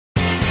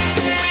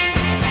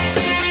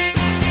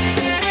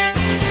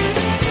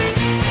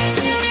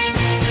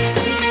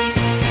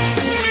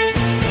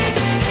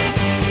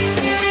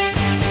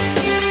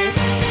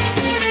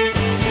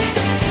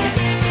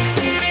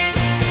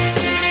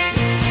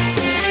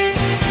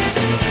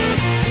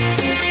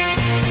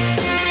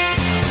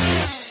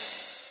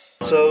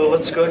So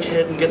let's go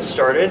ahead and get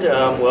started.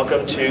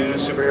 Welcome to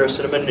Superhero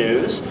Cinema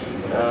News.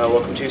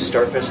 Welcome to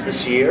Starfest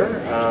this year.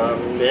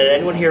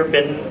 Anyone here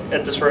been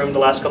at this room the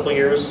last couple of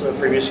years,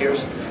 previous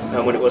years,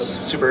 when it was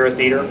Superhero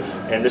Theater,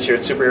 and this year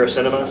it's Superhero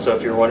Cinema? So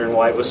if you're wondering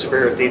why it was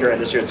Superhero Theater and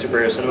this year it's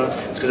Superhero Cinema,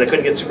 it's because I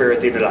couldn't get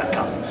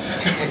superherotheater.com.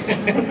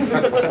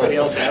 Somebody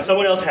else has it.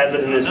 Someone else has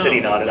it and is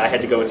sitting on it. I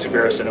had to go with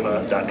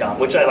superherocinema.com,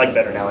 which I like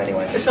better now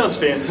anyway. It sounds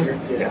fancier.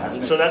 Yeah.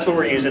 So that's what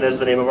we're using as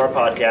the name of our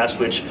podcast,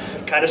 which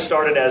kind of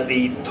started as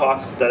the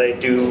talk that I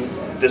do,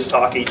 this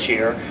talk each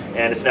year,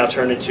 and it's now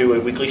turned into a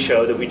weekly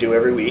show that we do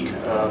every week.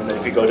 And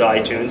if you go to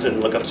iTunes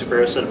and look up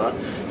Superhero Cinema,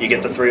 you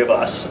get the three of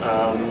us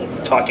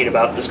talking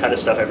about this kind of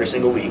stuff every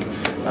single week,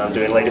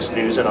 doing latest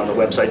news, and on the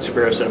website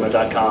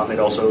superherocinema.com it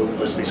also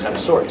lists these kind of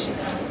stories.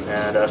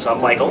 And so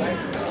I'm Michael.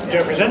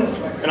 Jefferson.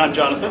 And I'm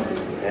Jonathan.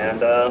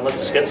 And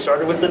let's get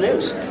started with the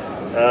news.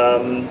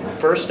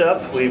 First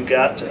up, we've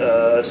got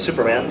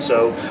Superman.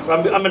 So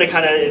I'm going to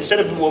kind of, instead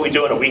of what we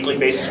do on a weekly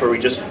basis where we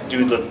just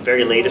do the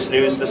very latest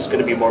news, this is going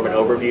to be more of an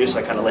overview, so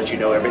I kind of let you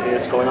know everything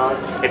that's going on.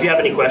 If you have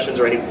any questions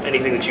or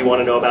anything that you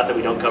want to know about that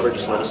we don't cover,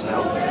 just let us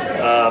know.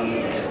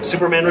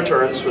 Superman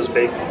Returns was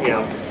big,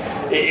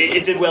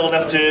 It did well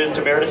enough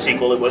to merit a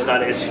sequel. It was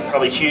not as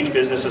probably huge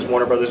business as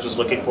Warner Brothers was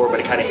looking for, but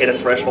it kind of hit a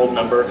threshold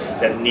number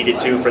that it needed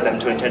to for them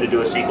to intend to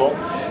do a sequel.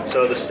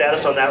 So the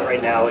status on that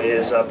right now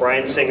is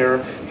Bryan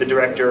Singer, the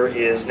director,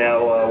 is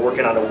now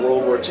working on a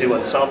World War II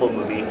ensemble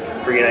movie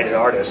for United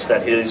Artists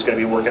that he's going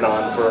to be working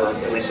on for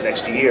at least the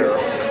next year.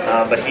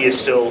 But he is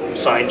still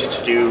signed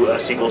to do a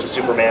sequel to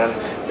Superman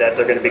that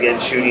they're going to begin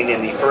shooting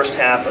in the first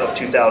half of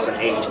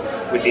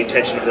 2008 with the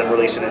intention of them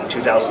releasing it in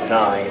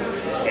 2009.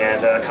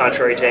 And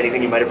contrary to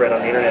anything you might have read on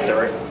the internet,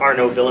 there are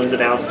no villains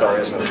announced, there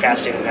is no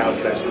casting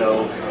announced, there's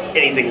no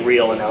anything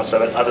real announced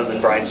of it other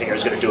than Bryan Singer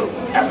is going to do it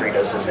after he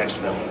does his next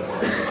film.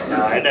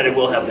 And that it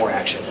will have more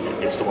action in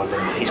it. It's the one thing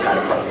that he's kind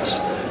of promised.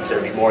 So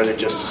there'll be more than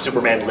just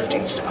Superman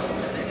lifting stuff.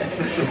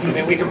 I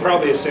mean, we can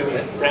probably assume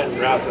that Brandon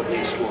Routh at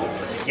least will.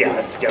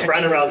 Yeah,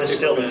 Brandon Routh is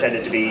still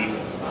intended to be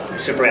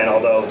Superman,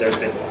 although there's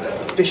been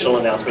official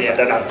announcement, but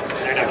they're not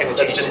going to change.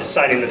 That's just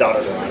signing the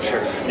dotted line.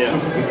 Sure. Yeah.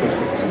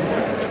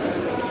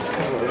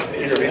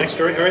 Next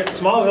story. All right,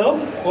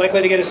 Smallville,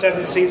 likely to get a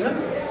 7th season,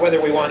 whether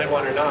we wanted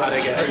one or not, I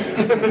guess.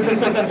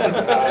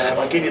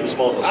 I'll give you the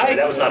Smallville story.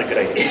 That was not a good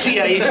idea.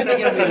 Yeah, you should have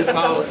given me the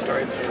Smallville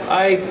story.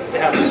 I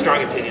have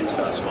strong opinions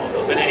about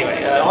Smallville. But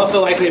anyway,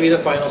 also likely to be the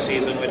final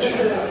season, which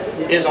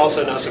is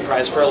also no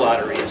surprise for a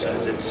lot of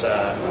reasons. It's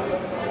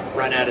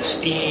run out of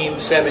steam.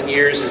 7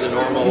 years is a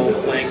normal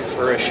length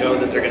for a show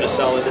that they're going to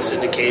sell into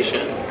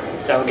syndication.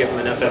 That will give them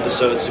enough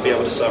episodes to be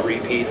able to sell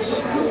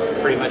repeats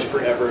pretty much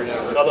forever and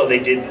ever. Although they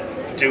did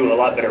do a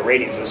lot better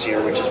ratings this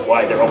year, which is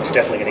why they're almost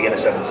definitely going to get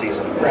a 7th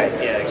season. Right.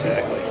 Yeah.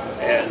 Exactly.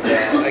 And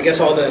I guess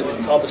all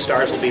the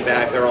stars will be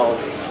back. They're all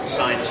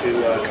signed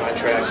to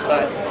contracts,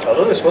 but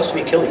although they're supposed to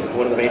be killing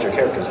one of the major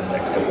characters in the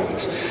next couple of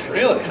weeks.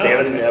 Really? They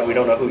haven't. We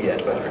don't know who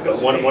yet, but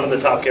one of the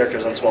top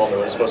characters on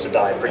Smallville is supposed to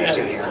die pretty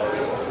soon here.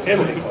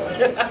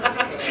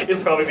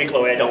 It'll probably be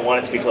Chloe. I don't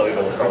want it to be Chloe,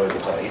 but it'll probably be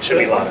Chloe. It should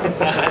be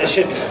Lana. It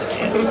should be.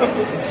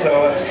 Yes.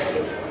 So.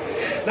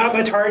 Not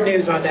much hard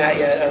news on that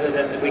yet, other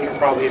than we can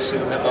probably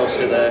assume that most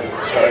of the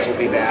stars will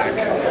be back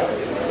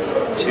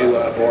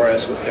to bore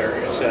us with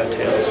their sad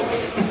tales of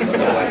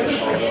life in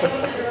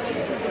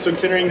Smallville. So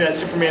considering that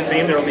Superman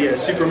theme, there will be a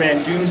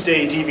Superman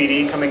Doomsday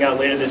DVD coming out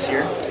later this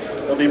year.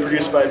 It'll be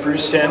produced by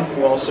Bruce Timm,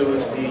 who also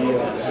was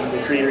one of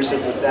the creators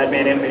of the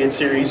Batman animated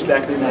series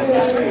back in the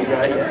 90s. Cool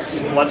guy, yes.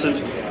 Lots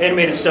of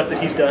animated stuff that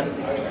he's done.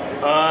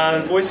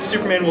 The voice of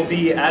Superman will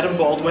be Adam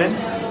Baldwin.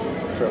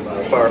 From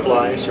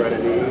Firefly,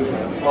 Serenity.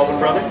 Baldwin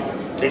brother?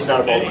 He's not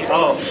a Baldwin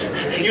brother.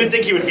 Oh. You would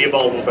think he would be a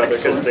Baldwin brother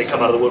because they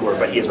come out of the woodwork,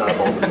 but he is not a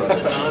Baldwin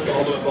brother.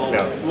 Baldwin.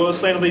 No.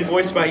 Lois Lane will be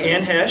voiced by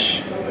Anne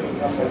Hesh.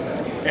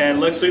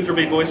 And Lex Luthor will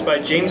be voiced by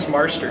James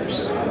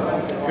Marsters,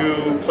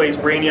 who plays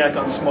Brainiac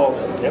on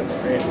Smallville. Yep.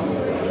 Right.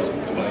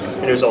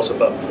 And he was also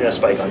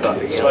Spike on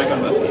Buffy. Spike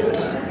on Buffy,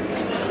 yes.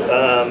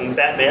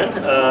 Batman,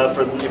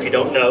 if you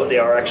don't know, they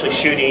are actually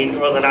shooting,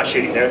 well, they're not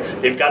shooting,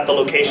 they've got the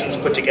locations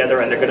put together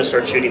and they're going to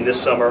start shooting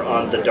this summer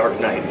on The Dark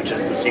Knight, which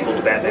is the sequel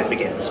to Batman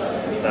Begins.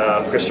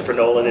 Christopher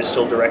Nolan is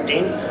still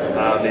directing.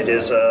 It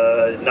is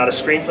not a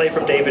screenplay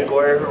from David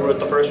Goyer, who wrote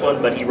the first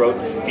one, but he wrote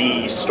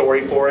the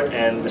story for it,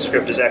 and the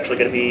script is actually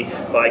going to be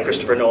by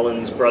Christopher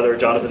Nolan's brother,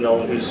 Jonathan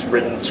Nolan, who's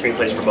written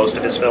screenplays for most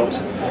of his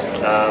films.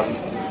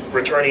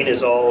 Returning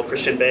is all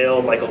Christian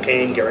Bale, Michael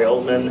Caine, Gary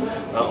Oldman.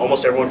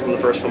 Almost everyone from the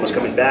first film is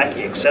coming back,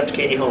 except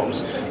Katie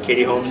Holmes.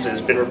 Katie Holmes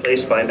has been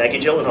replaced by Maggie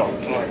Gyllenhaal,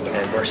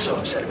 and we're so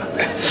upset about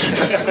that.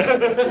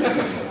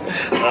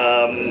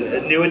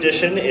 A new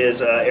addition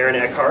is Aaron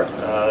Eckhart,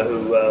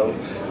 who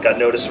got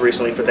noticed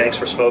recently for Thanks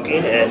for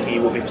Smoking, and he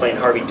will be playing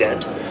Harvey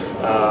Dent,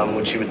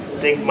 which you would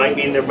think might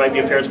mean there might be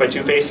appearance by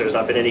Two-Face. There's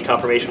not been any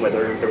confirmation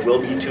whether there will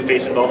be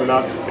Two-Face involved or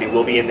not, but he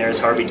will be in there as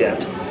Harvey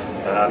Dent.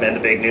 And the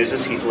big news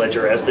is Heath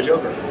Ledger as the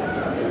Joker.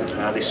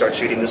 They start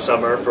shooting this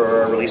summer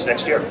for a release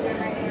next year.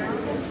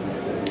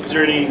 Is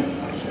there any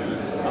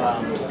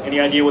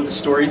idea what the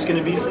story is going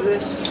to be for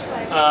this?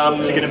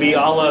 Is it going to be a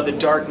la The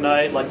Dark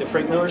Knight, like the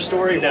Frank Miller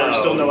story? No, or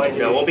still no idea?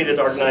 No, it won't be the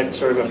Dark Knight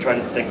story, but I'm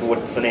trying to think of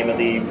what's the name of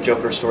the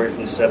Joker story from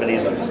the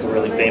 70s. That was the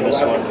really famous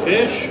one.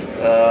 Fish?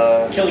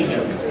 Killing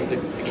Joke.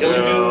 The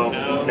Killing Joke?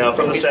 No,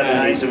 from the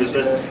 70s. It was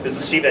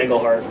the Steve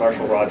Englehart,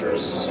 Marshall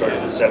Rogers story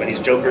from the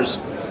 70s. Joker's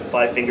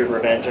Five-Fingered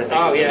Revenge, I think.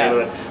 Oh, was the yeah. name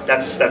of it.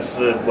 That's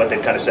what they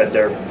kind of said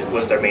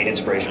was their main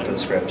inspiration for the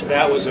script.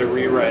 That was a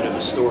rewrite of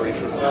a story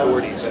from the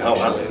 40s, actually. Oh,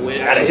 wow.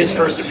 Actually, his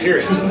first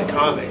appearance in the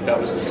comic, that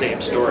was the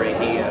same story.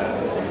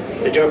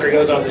 The Joker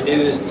goes on the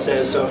news and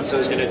says so-and-so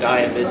is going to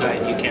die at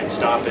midnight and you can't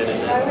stop it.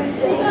 And then,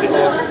 lo and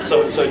behold,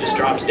 so-and-so just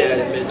drops dead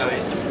at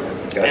midnight.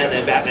 Gotcha. And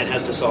then Batman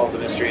has to solve the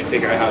mystery and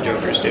figure out how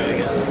Joker's doing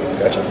it.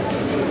 Gotcha.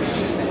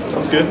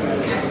 Sounds good.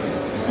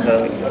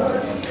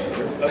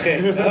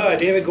 Okay,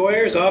 David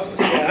Goyer's off The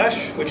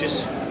Flash, which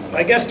is,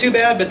 I guess, too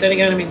bad. But then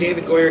again, I mean,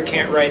 David Goyer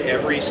can't write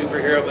every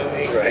superhero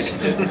movie,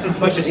 Right.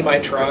 much as he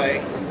might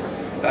try.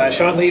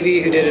 Sean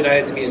Levy, who did A Night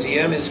at the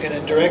Museum, is going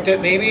to direct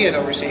it, maybe, and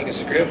overseeing a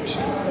script.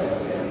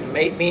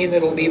 Might mean that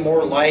it'll be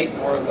more light,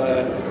 more of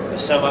a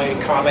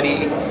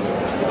semi-comedy.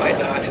 Might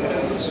not, who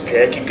knows?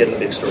 Okay, I keep getting the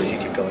big stories. You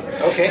keep going.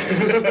 Okay.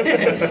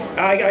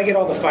 I get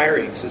all the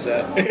firings, is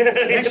that...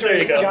 Next There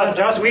you go.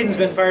 Joss Whedon's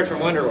been fired from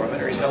Wonder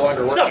Woman, or he's no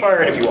longer It's working. not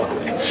firing if you walk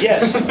away.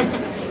 Yes.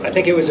 I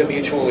think it was a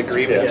mutual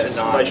agreement Yes,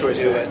 to not by choice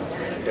do then.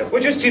 it. Yep.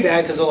 Which was too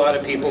bad, because a lot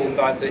of people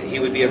thought that he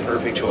would be a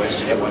perfect choice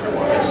to do Wonder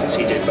Woman, since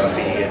he did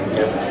Buffy, and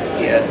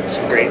he had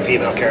some great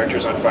female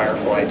characters on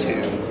Firefly,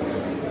 too.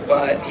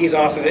 But he's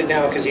off of it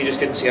now because he just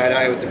couldn't see eye to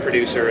eye with the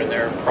producer, and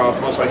they're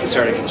most likely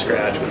starting from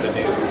scratch with a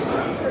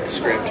new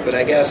script. But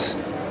I guess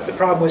the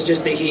problem was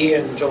just that he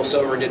and Joel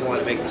Silver didn't want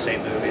to make the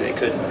same movie. They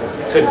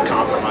couldn't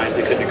compromise.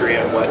 They couldn't agree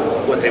on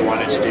what they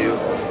wanted to do.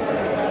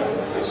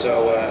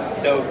 So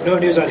no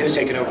news on who's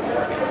taking over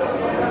for him.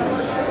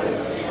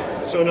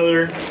 So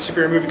another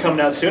superhero movie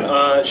coming out soon.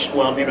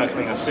 Well, maybe not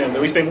coming out soon, but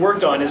at least being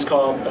worked on with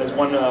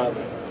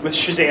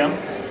Shazam.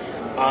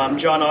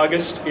 John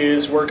August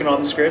is working on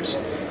the script.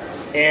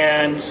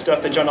 And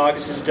stuff that John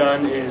August has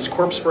done is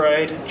Corpse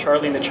Bride,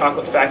 Charlie and the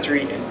Chocolate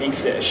Factory, and Big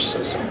Fish.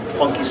 So some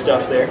funky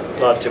stuff there. A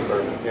lot of Tim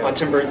Burton. A lot of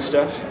Tim Burton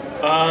stuff.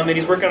 And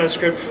he's working on a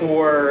script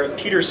for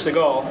Peter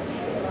Segal,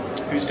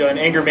 who's done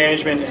Anger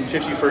Management and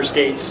 50 First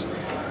Dates.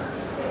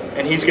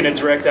 And he's going to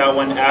direct that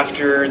one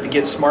after the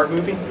Get Smart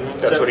movie.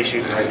 That's what he's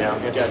shooting right now.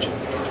 Yeah. Gotcha.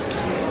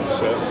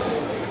 So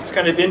it's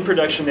kind of in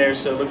production there,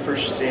 so look for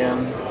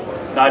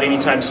Shazam. Not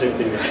anytime soon,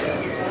 but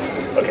eventually.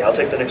 Okay, I'll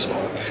take the next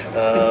small one.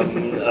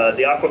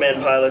 The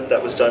Aquaman pilot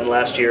that was done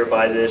last year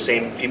by the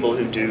same people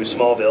who do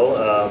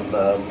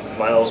Smallville,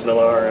 Miles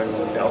Millar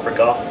and Alfred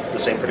Goff, the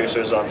same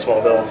producers on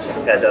Smallville,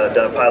 had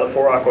done a pilot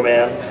for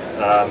Aquaman.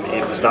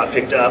 It was not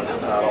picked up.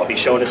 I'll be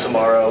showing it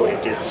tomorrow.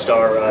 It did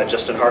star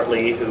Justin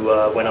Hartley, who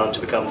went on to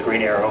become the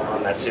Green Arrow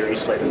on that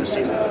series later this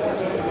season.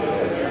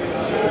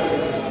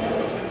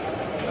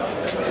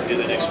 Do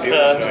the next few.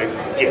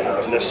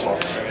 Yeah, they're small.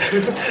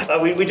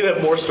 We do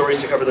have more stories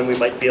to cover than we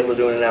might be able to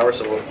do in an hour,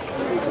 so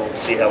we'll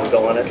see how we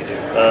go on it.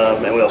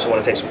 And we also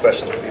want to take some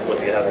questions from people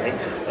if you have any.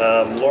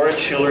 Lauren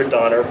Schuler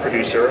Donner,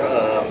 producer,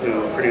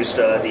 who produced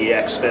the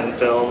X-Men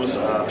films.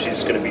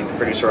 She's going to be the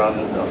producer on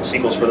the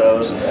sequels for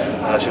those.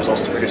 She was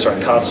also the producer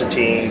on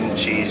Constantine.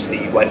 She's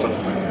the wife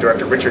of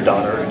director Richard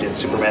Donner, who did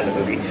Superman the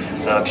movie.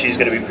 She's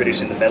going to be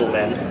producing The Metal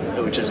Men,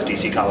 which is a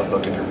DC comic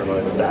book, if you're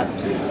familiar with that,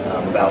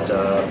 about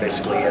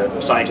basically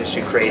a scientist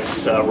who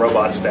creates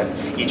robots that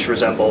each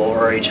resemble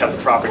or each have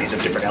the properties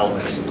of different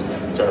elements.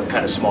 It's a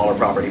kind of smaller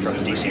property from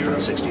DC from the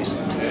 60s.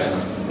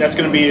 That's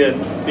going to be a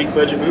big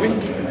budget movie?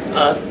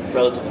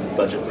 Relative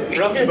budget movie.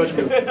 Relative budget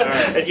movie. All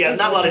right. And yeah,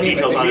 not a lot of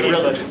details on it.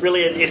 Medium budget.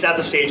 Really, it's at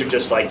the stage of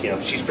just like,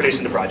 she's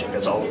producing the project.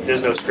 That's all.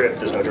 There's no script.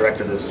 There's no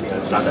director.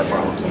 It's not that far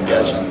along.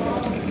 Gotcha.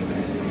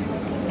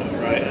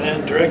 Right, and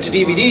then direct to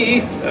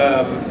DVD,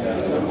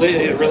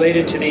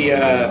 related to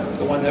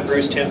the one that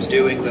Bruce Timm's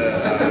doing,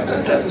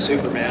 the Death of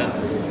Superman.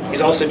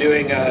 He's also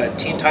doing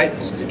Teen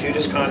Titans: The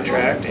Judas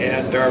Contract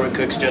and Darwin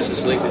Cook's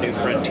Justice League: The New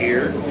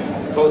Frontier,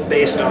 both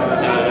based on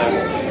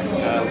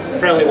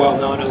fairly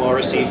well-known and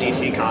well-received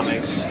DC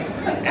comics.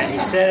 And he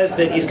says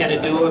that he's going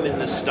to do them in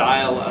the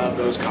style of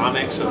those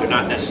comics, so they're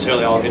not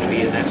necessarily all going to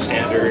be in that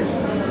standard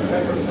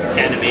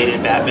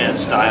animated Batman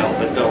style,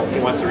 but he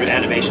wants the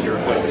animation to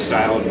reflect the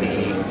style of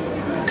the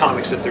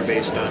comics that they're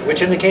based on,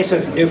 which in the case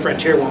of New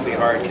Frontier won't be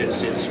hard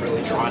because it's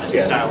really drawn in the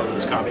style of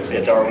those comics.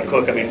 Yeah, Darwin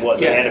Cook,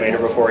 was an animator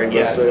before he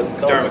was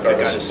Darwin Cook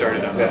got it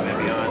started on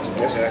Batman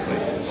Beyond. Exactly.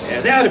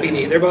 And that would be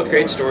neat. They're both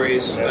great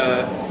stories.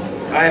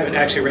 I haven't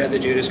actually read the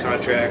Judas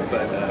Contract,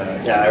 but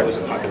it was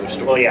a popular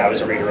story. Well, yeah, I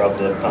was a reader of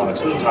the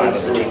comics at the time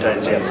of the Teen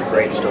Titans. Yeah, it was a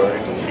great story.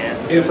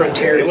 And New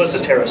Frontier It was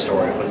the Terra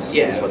story. It was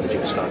what the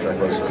Judas Contract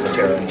was the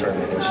Terra and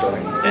Terminator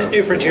story. And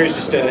New Frontier is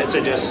just it's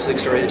a Justice League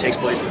story that takes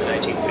place in the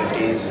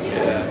 1950s.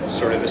 It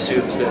sort of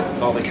assumes that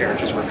all the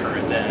characters were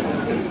current then.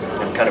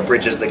 And kind of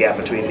bridges the gap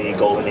between the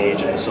Golden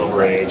Age and the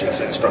Silver Age.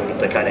 It's from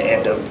the kind of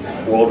end of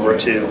World War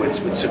II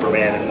with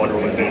Superman and Wonder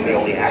Woman being the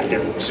only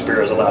active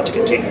superheroes allowed to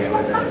continue.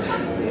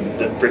 And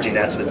bridging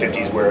that to the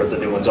 50s, where the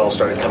new ones all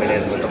started coming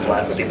in with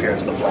the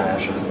appearance of the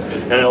Flash,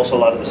 and also a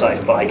lot of the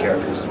sci-fi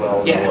characters as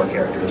well, the war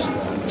characters,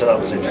 which I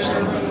thought was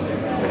interesting.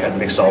 They kind of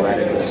mixed all that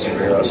in with the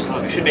superheroes.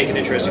 It should make an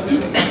interesting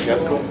movie. Yeah,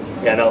 cool.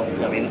 Yeah, no,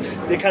 I mean,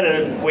 they're kind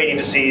of waiting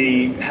to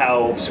see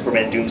how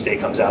Superman Doomsday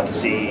comes out, to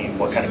see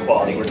what kind of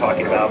quality we're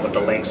talking about, what the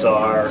lengths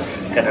are,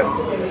 kind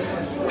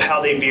of how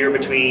they veer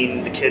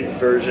between the kid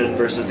version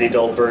versus the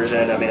adult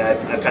version. I mean,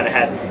 I've kind of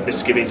had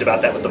misgivings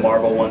about that with the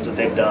Marvel ones that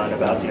they've done,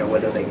 about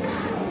whether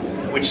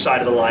which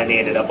side of the line they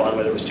ended up on,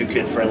 whether it was too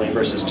kid friendly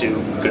versus too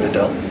good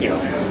adult,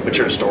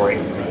 mature story.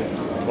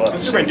 Well,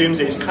 Superman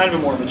Doomsday is kind of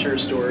a more mature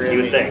story.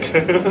 You would think.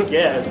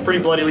 Yeah, it's pretty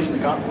bloody, at least in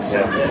the comics.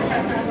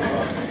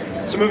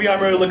 Yeah. So a movie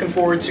I'm really looking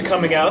forward to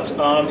coming out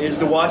is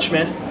The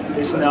Watchmen,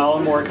 based on the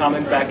Alan Moore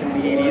comic back in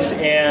the 80s.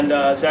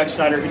 And Zack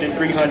Snyder, who did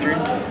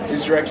 300,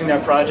 is directing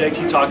that project.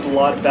 He talked a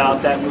lot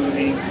about that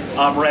movie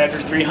right after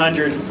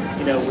 300.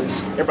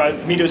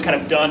 The media was kind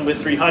of done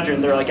with 300,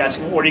 and they're like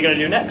asking, well, what are you going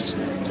to do next?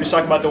 So he's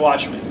talking about The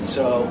Watchmen.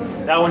 So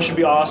that one should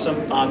be awesome.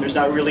 There's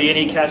not really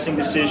any casting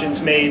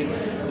decisions made.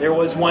 There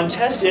was one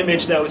test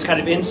image that was kind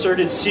of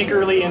inserted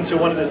secretly into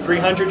one of the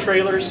 300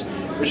 trailers,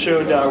 which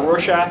showed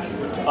Rorschach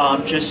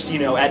just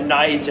at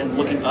night and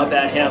looking up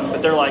at him.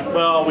 But they're like,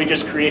 well, we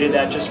just created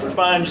that just for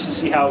fun, just to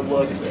see how it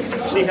looked,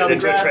 see how the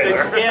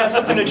graphics. Yeah,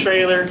 something in a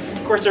trailer.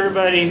 Of course,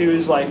 everybody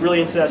who's like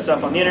really into that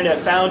stuff on the internet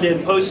found it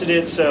and posted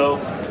it. So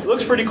it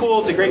looks pretty cool.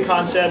 It's a great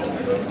concept.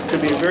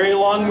 Could be a very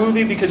long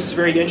movie because it's a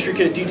very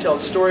intricate, detailed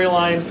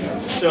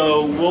storyline.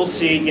 So we'll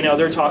see.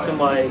 They're talking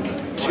like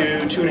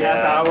 2.5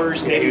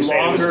 hours, maybe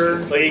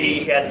longer.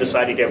 He hadn't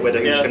decided yet whether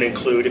he was going to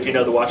include, if you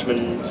know The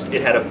Watchmen,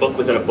 it had a book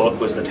within a book,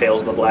 was the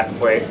Tales of the Black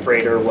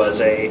Freighter,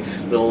 was a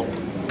little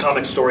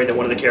comic story that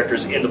one of the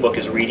characters in the book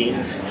is reading,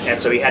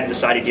 and so he hadn't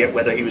decided yet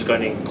whether he was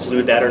going to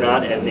include that or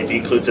not, and if he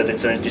includes it,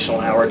 it's an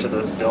additional hour to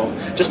the film.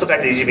 Just the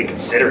fact that he's even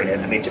considering it,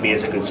 I mean, to me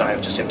is a good sign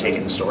of just him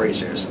taking the story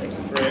seriously.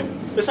 Right.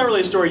 It's not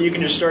really a story you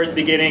can just start at the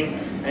beginning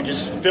and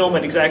just film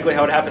it exactly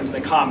how it happens in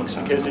the comics,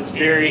 because it's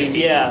very,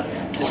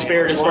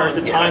 disparate as far as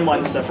the timeline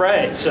and stuff,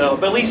 right? So,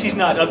 but at least he's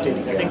not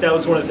updating. I think that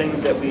was one of the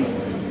things that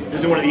it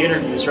was in one of the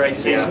interviews, right? He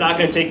said he's not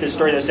going to take this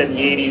story that's set in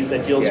the 80s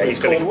that deals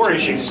with Cold War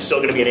issues. It's still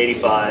going to be an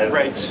 85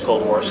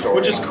 Cold War story.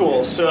 Which is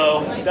cool.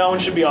 So that one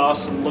should be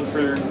awesome. Look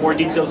for more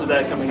details of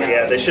that coming out.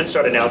 Yeah, they should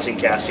start announcing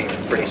casting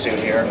pretty soon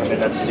here. I mean,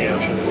 that's,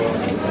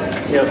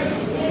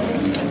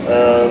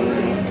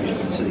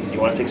 So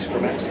you want to take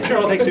Supermax? Sure,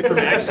 I'll take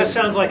Supermax. This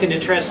sounds like an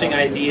interesting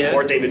idea.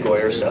 Or David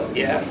Goyer stuff.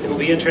 Yeah, it'll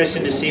be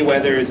interesting to see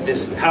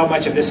how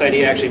much of this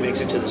idea actually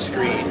makes it to the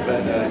screen.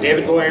 But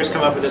David Goyer's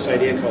come up with this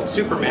idea called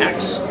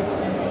Supermax,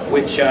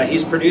 which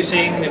he's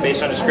producing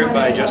based on a script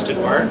by Justin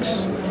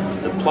Marks.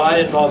 The plot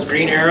involves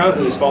Green Arrow,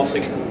 who is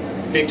falsely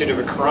convicted of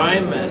a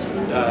crime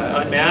and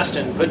unmasked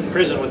and put in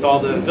prison with all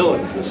the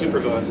villains, the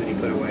supervillains that he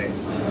put away.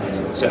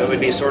 So it would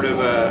be sort of,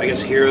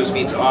 Heroes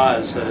meets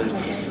Oz,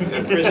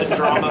 a prison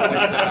drama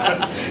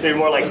with... Maybe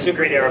more like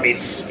Green Arrow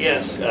meets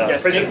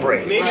Prison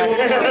Break. Maybe a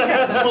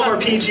little more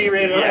PG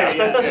rated. Yeah,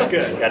 that's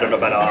good. I don't know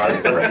about Oz,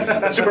 but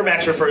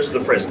Supermax refers to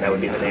the prison. That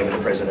would be the name of the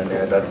prison in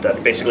there.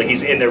 That basically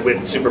he's in there with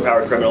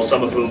superpowered criminals,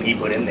 some of whom he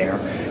put in there,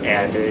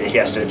 and he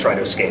has to try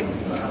to escape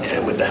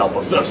with the help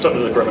of some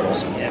of the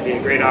criminals. Yeah, it'd be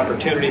a great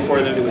opportunity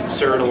for them to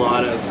insert a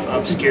lot of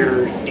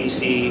obscure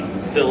DC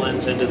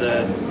villains into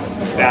the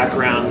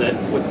background, that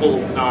with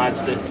little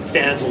nods that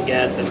fans will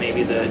get that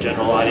maybe the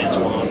general audience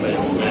won't, but it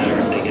won't matter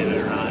if they get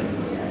it or not.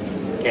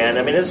 And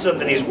I mean, it's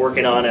something he's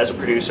working on as a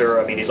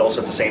producer. I mean, he's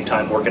also at the same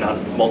time working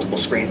on multiple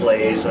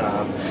screenplays.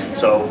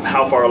 So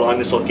how far along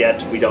this will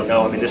get, we don't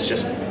know. I mean, this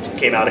just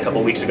came out a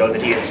couple weeks ago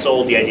that he had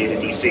sold the idea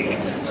to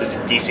DC. So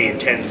DC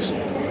intends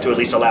to at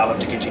least allow him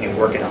to continue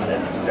working on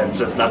it. And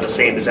so it's not the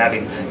same as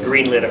having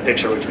greenlit a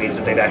picture, which means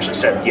that they've actually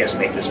said, yes,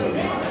 make this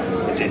movie.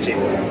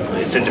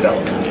 It's in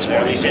development at this point.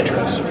 At least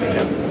interested.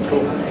 Yeah,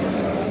 cool.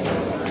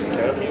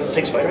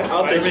 Take Spider-Man.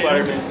 I'll take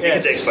Spider-Man. You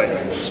can take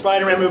Spider-Man.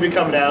 Spider-Man movie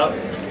coming out.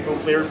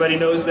 Hopefully everybody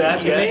knows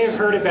that. You may have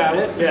heard about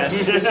it.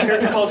 Yes, this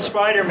character called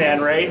Spider-Man,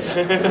 right? It's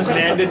a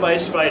man bit by a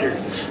spider.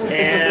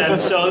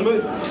 And so the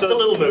movie... It's a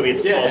little movie.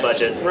 It's a small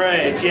budget.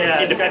 Right, yeah.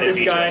 It's got this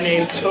guy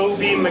named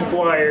Tobey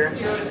Maguire,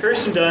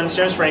 Kirsten Dunst,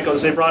 James Franco.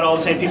 They brought all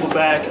the same people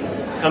back.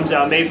 Comes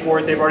out May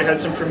 4th. They've already had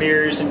some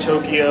premieres in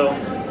Tokyo.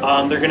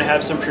 They're going to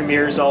have some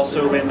premieres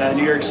also in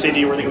New York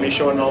City, where they're going to be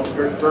showing all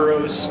the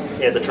boroughs.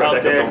 Yeah, the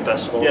Tribeca Film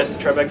Festival. Yes,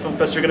 the Tribeca Film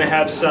Festival. They're going to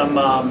have some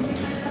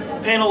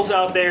panels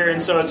out there,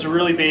 and so it's a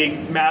really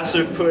big,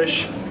 massive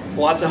push.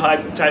 Lots of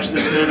hype attached to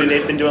this movie.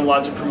 They've been doing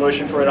lots of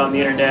promotion for it on the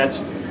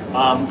internet.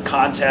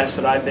 Contests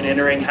that I've been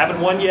entering. Haven't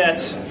won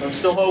yet. I'm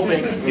still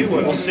hoping.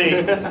 We'll see.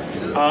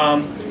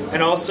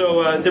 And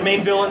also, the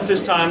main villains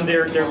this time,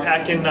 they're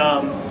packing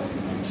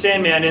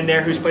Sandman in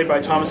there, who's played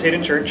by Thomas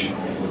Hayden Church.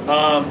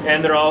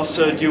 And they're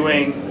also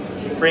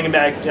bringing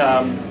back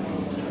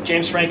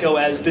James Franco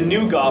as the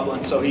new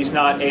Goblin. So he's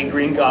not a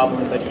Green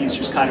Goblin, but he's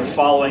just kind of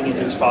following in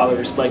his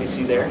father's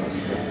legacy there.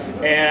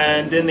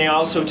 And then they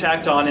also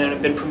tacked on and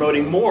have been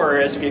promoting more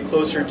as we get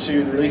closer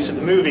to the release of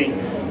the movie,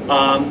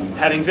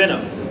 having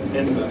Venom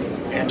in the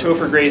movie. and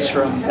Topher Grace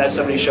from That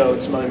 70s Show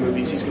and some other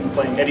movies. He's going to be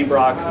playing Eddie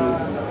Brock,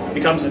 who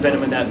becomes the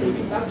Venom in that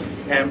movie.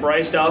 And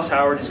Bryce Dallas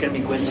Howard is going to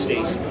be Gwen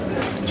Stacy.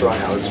 It's Ron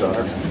Howard's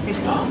daughter.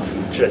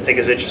 Which I think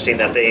is interesting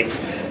that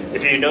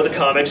if you know the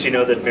comics, you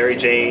know that Mary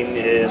Jane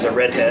is a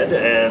redhead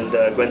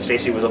and Gwen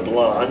Stacy was a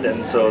blonde,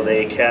 and so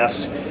they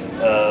cast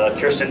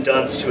Kirsten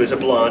Dunst, who is a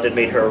blonde, and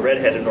made her a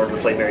redhead in order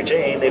to play Mary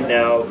Jane. They've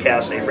now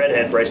cast a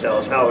redhead, Bryce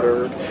Dallas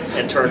Howard,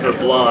 and turned her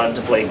blonde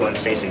to play Gwen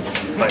Stacy. I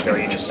find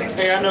very interesting.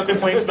 Hey, I have no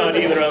complaints about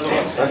either of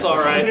them. That's all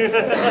right.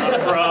 Not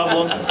a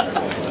problem.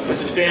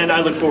 As a fan,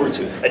 I look forward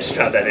to it. I just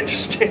found that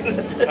interesting.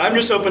 I'm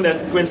just hoping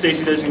that Gwen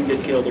Stacy doesn't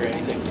get killed or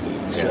anything.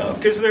 So,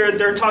 because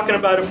they're talking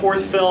about a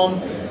fourth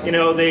film. You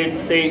know,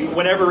 they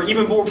whenever,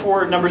 even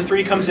before number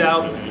 3 comes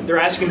out, they're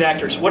asking the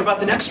actors, "What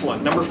about the next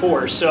one, number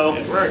 4?" So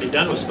We're already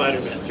done with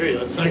Spider-Man 3.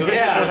 Let's talk about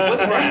yeah,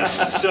 what's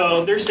next?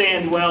 So they're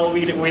saying, well,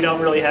 we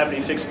don't really have any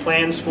fixed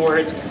plans for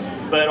it,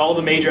 but all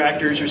the major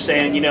actors are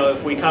saying, you know,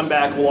 if we come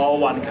back, we'll all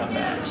want to come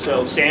back.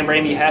 So Sam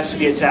Raimi has to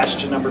be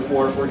attached to number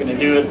 4 if we're going to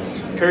do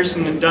it.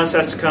 Kirsten Dunst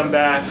has to come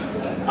back.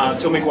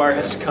 Tobey Maguire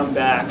has to come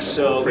back.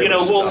 So Pretty much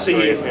we'll the top see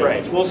three, if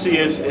yeah. we'll see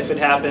if it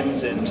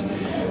happens, and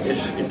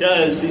if it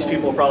does, these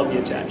people will probably be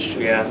attached.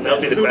 Yeah,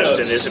 that'll be the Who question: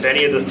 knows? is if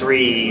any of the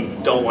 3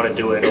 don't want to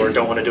do it, or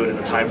don't want to do it in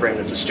the time frame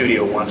that the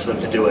studio wants them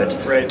to do it,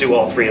 Right. do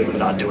all 3 of them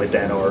not do it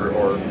then,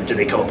 or do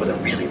they come up with a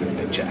really, really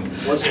big check?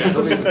 Wasn't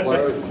Tobey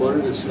Maguire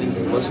quoted as saying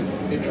he wasn't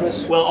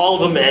interested? Well,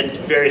 all of them at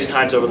various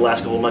times over the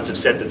last couple of months have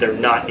said that they're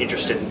not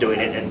interested in doing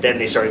it, and then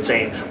they started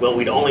saying, well,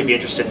 we'd only be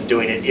interested in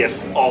doing it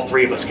if all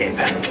 3 of us came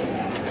back.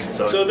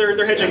 So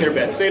they're hedging their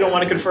bets. They don't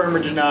want to confirm or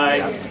deny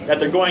that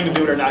they're going to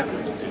do it or not going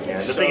to do it. Yeah,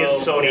 the thing is,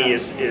 Sony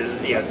is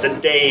you know, the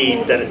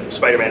day that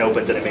Spider-Man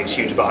opens and it makes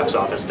huge box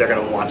office, they're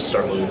going to want to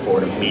start moving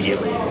forward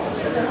immediately.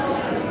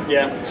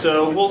 Yeah,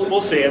 so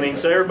we'll see. I mean,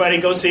 so everybody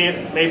go see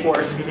it. May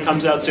 4th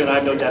comes out soon. I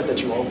have no doubt that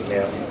you will.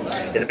 Yeah.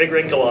 The big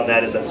wrinkle on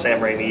that is that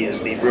Sam Raimi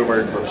is the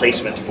rumored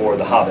replacement for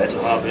The Hobbit,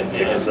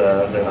 because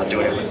they're not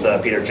doing it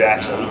with Peter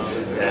Jackson.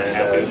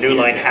 And New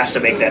Line has to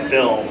make that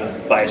film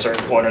by a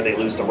certain point or they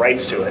lose the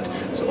rights to it.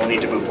 So they'll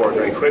need to move forward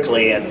very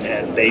quickly,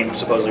 and they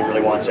supposedly really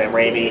want Sam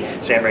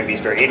Raimi. Sam Raimi's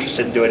very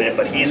interested in doing it,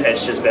 but he's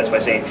hedged his bets by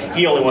saying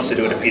he only wants to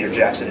do it if Peter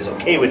Jackson is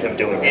okay with him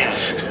doing it.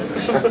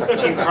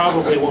 Which he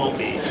probably won't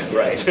be.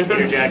 Right.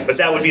 Peter Jackson. But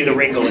that would be the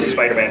wrinkle in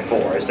Spider-Man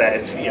 4, is that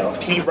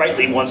if he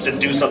rightly wants to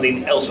do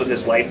something else with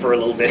his life for a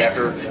little bit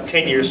after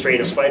 10 years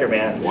straight of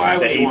Spider-Man, Why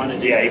would that he want to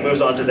do he that?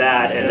 moves on to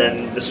that, and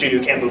then the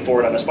studio can't move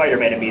forward on the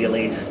Spider-Man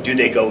immediately. Do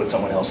they go with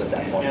someone else at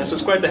that point? Yeah, so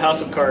it's quite the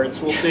house of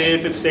cards. We'll see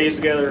if it stays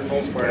together or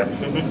falls apart.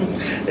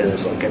 Yeah,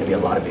 there's going to be a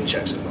lot of big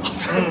checks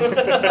involved.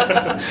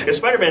 If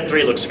Spider-Man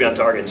 3 looks to be on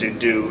target to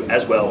do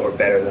as well or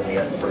better than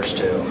the first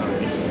 2.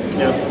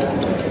 Yeah.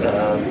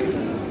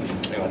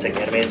 You want to take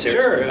the animated series?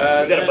 Sure. We've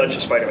got a then- bunch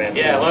of Spider-Man.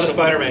 Yeah, a lot of films.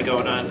 Spider-Man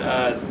going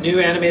on. New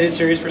animated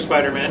series for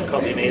Spider-Man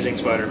called The Amazing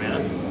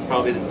Spider-Man.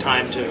 Probably the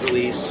time to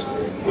release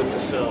with the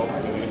film.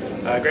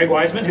 Greg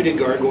Weisman, who did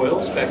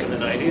Gargoyles back in the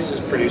 90s, is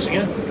producing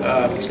it.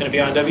 It's going to be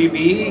on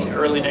WB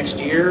early next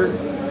year.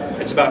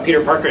 It's about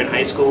Peter Parker in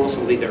high school, so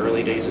it'll be the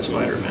early days of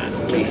Spider-Man.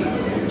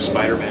 It'll be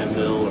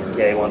Spider-Manville. Or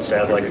Yeah, he wants to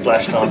have like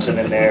Flash Thompson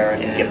in there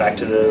and Yeah. get back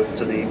to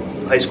the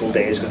high school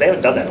days, because they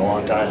haven't done that in a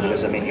long time.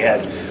 Because I mean, you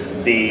had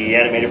the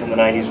animated from the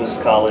 '90s was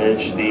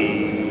college,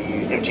 the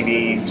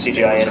MTV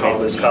CGI Was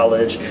animated was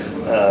college.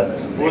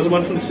 What was the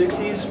one from the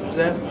 60s? Was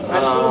that high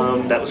school?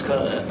 That was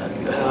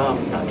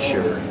I'm not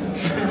sure.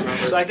 I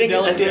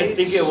Psychedelic days?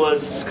 think it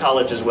was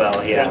college as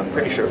well. Yeah, I'm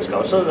pretty sure it was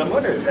college. So I'm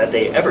wondering, had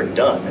they ever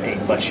done a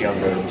much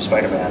younger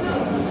Spider-Man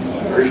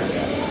version,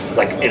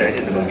 like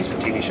in the movies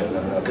and TV shows? I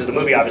don't know, because the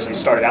movie obviously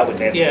started out with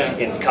him Yeah.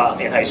 in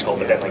high school,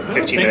 but then like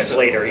 15 think minutes so.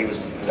 later he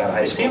was out of high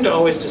They school. seem to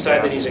always decide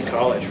Yeah. that he's in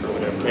college for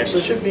whatever Yeah, so reason.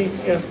 it should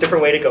be a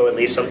different way to go, at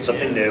least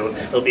something new.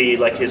 It'll be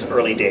like his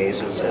early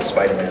days as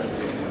Spider-Man.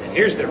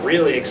 Here's the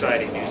really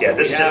exciting news. Yeah,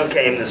 this we just have,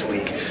 came this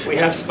week. We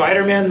have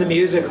Spider-Man the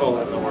musical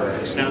in the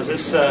works. Now, is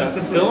this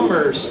film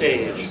or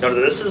stage? No,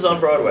 this is on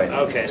Broadway.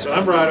 Okay, so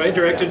on Broadway,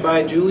 directed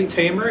by Julie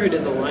Taymor, who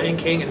did The Lion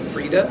King and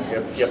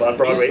Frida. Yep, on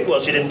Broadway. He's- Well,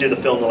 she didn't do the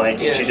film The Lion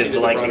King. Yeah, she she did did The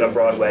Lion the King on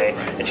Broadway,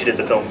 Broadway. and she did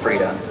the film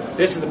Frida.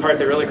 This is the part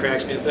that really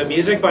cracks me. The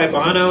music by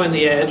Bono and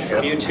The Edge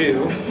from Yep.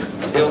 U2.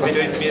 He'll be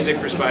doing the music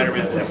for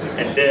Spider-Man.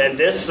 And then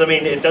this, I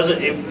mean,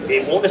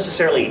 it won't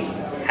necessarily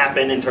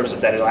happen in terms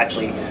of that it'll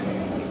actually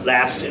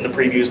last in the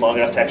previews long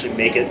enough to actually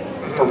make it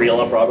for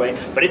real on Broadway,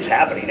 but it's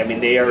happening. I mean,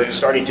 they are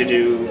starting to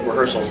do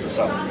rehearsals this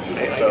summer.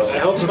 I So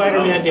hope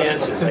Spider-Man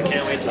dances. I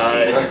can't wait to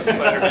see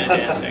Spider-Man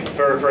dancing.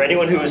 for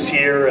anyone who was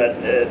here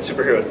at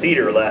Superhero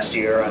Theater last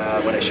year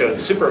when I showed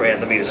Superman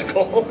the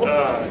musical,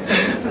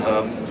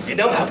 you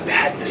know how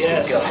bad this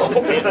Yes. would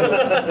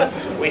go.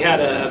 We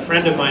had a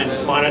friend of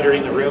mine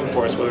monitoring the room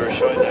for us while we were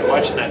showing that.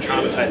 Watching that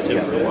traumatized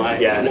him for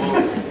life. Yeah.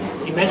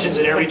 He He mentions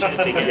it every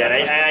chance he gets. Yeah,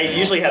 and I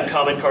usually have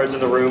comment cards in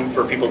the room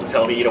for people to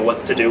tell me,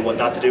 what to do, what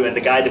not to do. And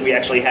the guy that we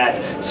actually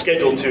had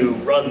scheduled to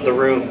run the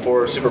room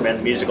for Superman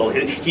the Musical,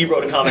 he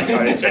wrote a comment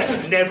card and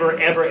said, "Never,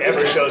 ever,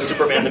 ever show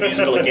Superman the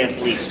Musical again,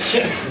 please."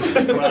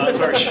 Wow, that's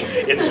harsh.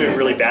 It's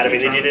really bad. I mean,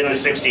 they did it in the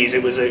 '60s.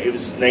 It was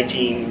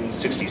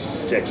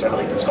 1966, I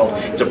believe it's called.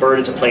 It's a bird,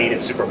 it's a plane,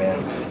 it's Superman,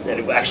 and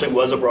it actually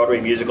was a Broadway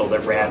musical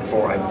that ran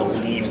for, I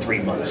believe, 3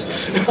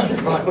 months on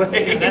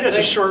Broadway. That's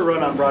a short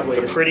run on Broadway.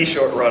 It's a pretty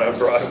short run on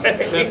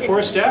Broadway. That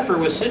poor staffer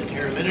was sitting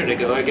here a minute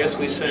ago. I guess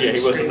we sent Yeah, him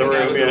he was in the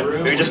screaming out room. of Yeah, the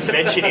room. we were just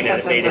mentioning it.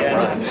 It made him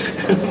run.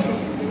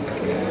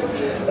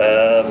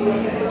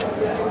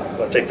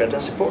 Want to take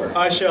Fantastic Four?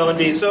 I shall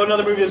indeed. So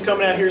another movie that's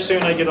coming out here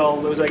soon. I get all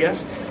of those, I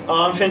guess.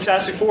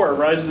 Fantastic Four: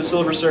 Rise of the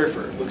Silver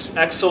Surfer. Looks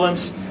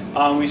excellent.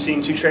 We've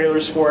seen 2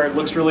 trailers for it.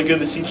 Looks really good.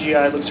 The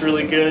CGI looks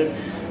really good.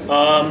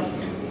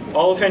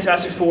 All of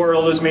Fantastic Four,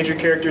 all those major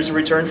characters have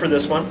returned for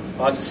this one.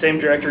 It's the same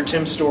director,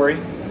 Tim Story.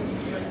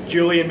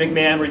 Julian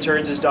McMahon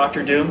returns as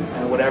Doctor Doom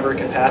in whatever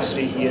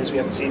capacity he is. We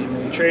haven't seen him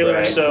in the trailer,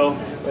 Right. so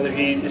whether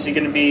is he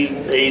going to be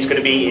He's going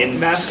to be in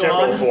Mask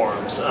several on?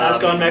 forms.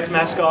 mask on,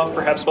 mask off,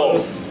 perhaps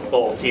both.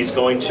 Both. He's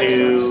going to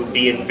sense.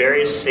 be in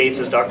various states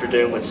as Doctor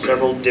Doom with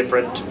several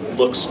different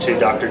looks to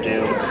Doctor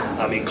Doom,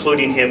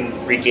 including him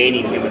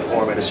regaining human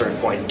form at a certain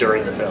point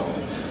during the film.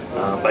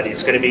 But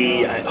it's going to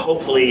be,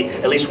 hopefully,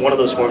 at least one of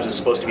those forms is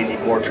supposed to be the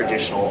more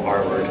traditional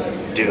armored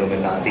Doom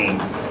and not the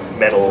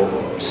metal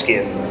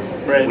skin,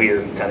 Right.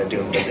 weird kind of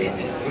Doom that they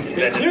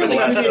invented for Clearly the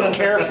last you didn't film.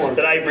 care for.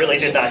 That I really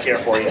did not care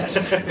for, yes.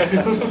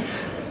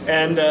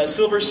 And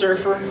Silver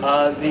Surfer,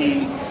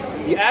 the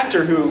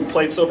actor who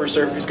played Silver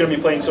Surfer, who's going to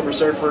be playing Silver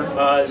Surfer,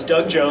 is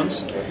Doug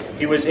Jones.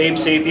 He was Abe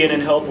Sapien in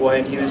Hellboy,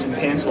 and he was in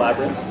Pan's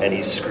Labyrinth. And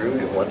he's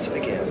screwed once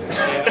again.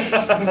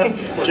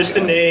 Just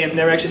a name,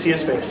 never actually see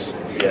his face.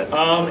 Yeah.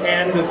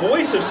 And the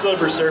voice of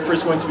Silver Surfer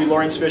is going to be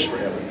Lawrence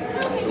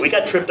Fishburne. We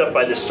got tripped up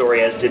by this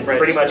story, as did Right.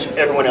 pretty much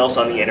everyone else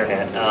on the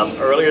internet.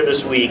 Earlier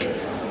this week,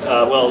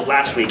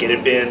 last week, it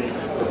had been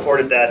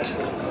reported that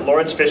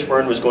Lawrence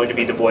Fishburne was going to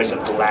be the voice of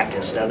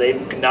Galactus. Now,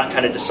 they've not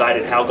kind of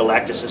decided how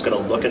Galactus is going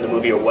to look in the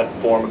movie or what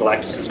form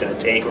Galactus is going to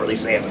take, or at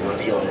least they haven't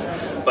revealed it.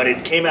 But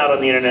it came out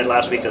on the internet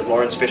last week that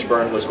Lawrence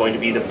Fishburne was going to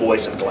be the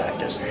voice of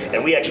Galactus.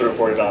 And we actually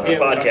reported on our Yeah,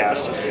 we talked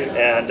podcast. about it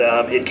last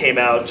week. And it came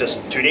out just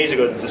 2 days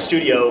ago that the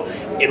studio,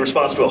 in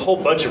response to a whole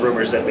bunch of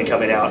rumors that had been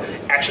coming out,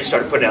 actually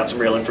started putting out some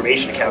real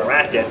information to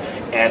counteract it.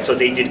 And so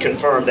they did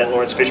confirm that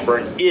Lawrence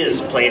Fishburne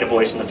is playing a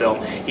voice in the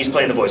film. He's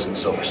playing the voice of the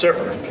Silver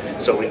Surfer.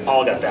 So we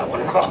all got that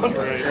one wrong.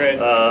 Right.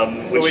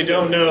 But But we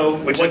don't know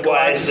which what is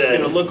why I Galactus is said-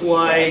 going to look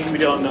like. We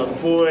don't know the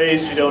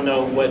voice. We don't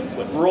know what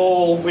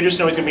role. We just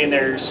know he's going to be in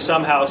there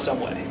somehow, some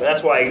way.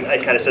 That's why I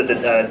kind of said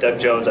that Doug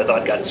Jones, I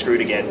thought, got screwed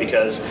again,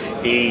 because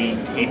he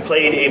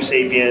played Abe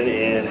Sapien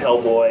in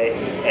Hellboy,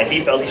 and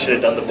he felt he should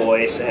have done the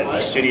voice, and the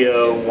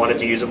studio wanted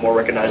to use a more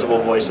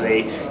recognizable voice, so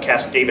they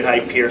cast David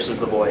Hyde Pierce as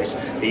the voice.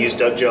 They used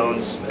Doug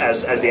Jones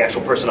as the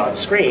actual person on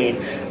screen.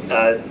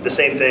 The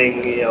same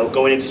thing,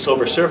 going into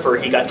Silver Surfer,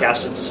 he got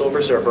cast as the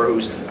Silver Surfer,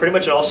 who's pretty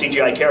much an all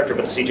CGI character,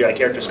 but the CGI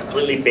character is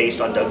completely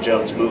based on Doug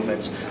Jones'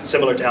 movements,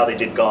 similar to how they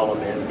did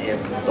Gollum in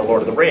The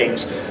Lord of the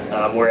Rings,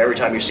 where every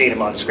time you're seeing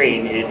him on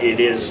screen, it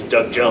is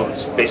Doug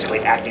Jones basically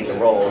acting the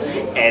role.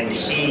 And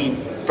he,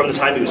 from the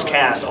time he was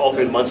cast, all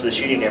through the months of the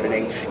shooting and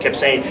everything, kept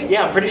saying,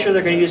 "Yeah, I'm pretty sure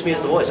they're going to use me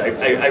as the voice. I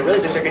really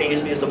think they're going to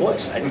use me as the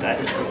voice.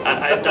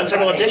 I've done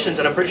several auditions,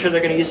 and I'm pretty sure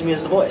they're going to use me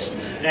as the voice."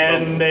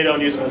 And they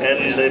don't use him as And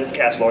voice. they've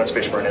cast Lawrence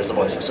Fishburne as the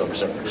voice of Silver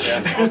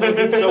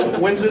Surfer. So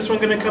when's this one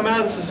going to come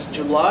out? This is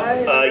July?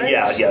 Is that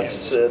right? Yeah,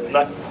 it's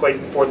not quite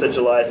 4th of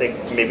July. I think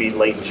maybe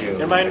late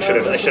June. Am I I should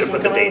have not-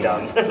 put the date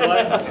down.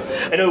 July?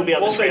 I know it'll be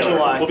on We'll the say trailer.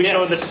 July, We'll be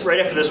showing yes. right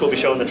after this. We'll be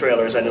showing the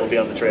trailers, and it'll be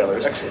on the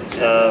trailers.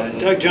 Excellent.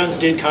 Doug Jones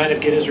did kind of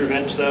get his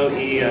revenge, though.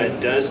 He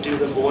does do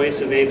the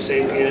voice of Abe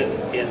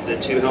Sapien in the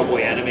 2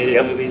 Hellboy animated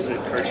Yep. movies that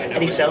Cartoon Network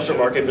And he sounds showed.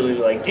 remarkably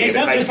like He David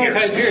sounds Hyde just like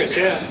Pierce, Hyde Pierce,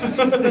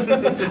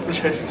 yeah.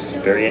 which is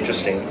very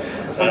interesting.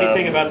 Funny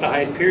thing about the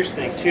Hyde Pierce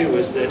thing, too,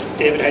 was that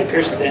David Hyde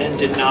Pierce then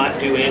did not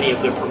do any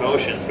of the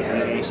promotion for the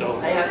movie, so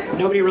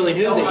nobody really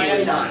knew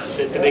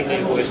that the big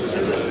name voice was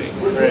in the movie.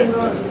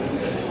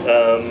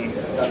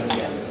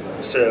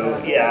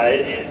 So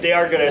yeah, they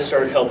are going to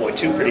start Hellboy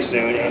 2 pretty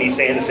soon, and he's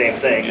saying the same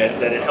thing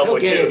that in He'll Hellboy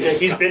get 2 it this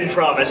he's time. been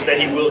promised that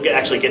he will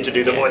actually get to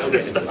do the voice he'll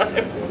this get it this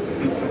time.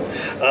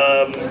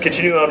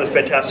 Continuing on with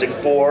Fantastic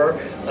Four,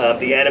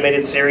 the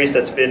animated series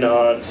that's been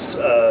on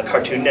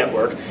Cartoon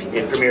Network.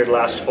 It premiered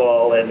last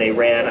fall, and they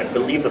ran, I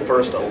believe, the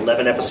first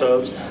 11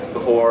 episodes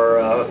before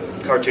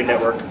Cartoon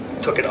Network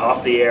took it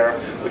off the air,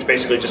 which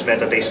basically just meant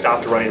that they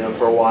stopped running them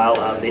for a while.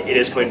 It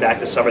is coming back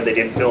this summer. They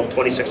did film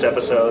 26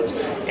 episodes,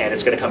 and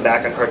it's going to come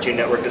back on Cartoon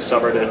Network this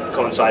summer to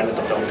coincide with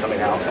the film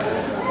coming out.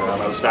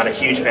 I was not a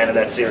huge fan of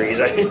that series.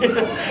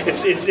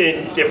 It's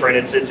different.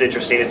 It's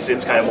interesting.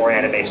 It's kind of more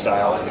anime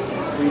style.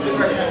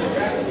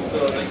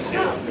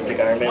 Take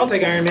Iron Man. I'll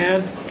take Iron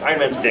Man. Iron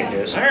Man's big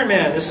news. Iron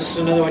Man, this is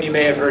another one you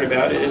may have heard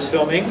about. It is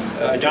filming.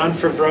 John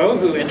Favreau,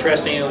 who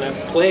interestingly enough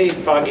played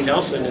Foggy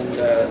Nelson in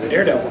the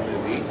Daredevil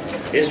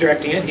movie, is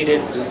directing it. He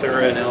did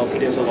Zathura and Elf. He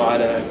does a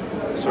lot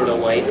of sort of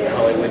light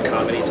Hollywood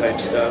comedy type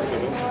stuff.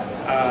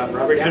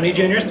 Robert Downey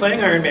Jr. is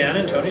playing Iron Man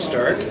and Tony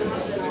Stark.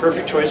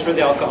 Perfect choice for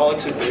the alcoholic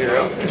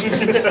superhero.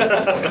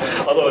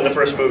 Although in the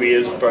first movie,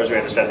 as far as we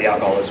understand, the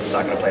alcoholism is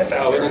not going to play a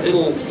factor.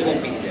 Oh,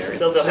 it'll be there.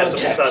 They'll have some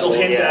subtle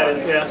hints at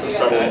it, yeah. some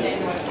subtle.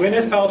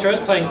 Gwyneth Paltrow is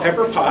playing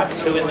Pepper Potts,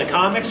 who in the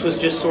comics was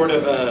just sort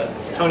of a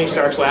Tony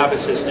Stark's lab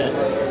assistant,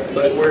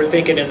 but we're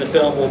thinking in the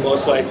film will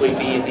most likely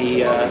be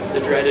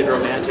the dreaded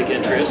romantic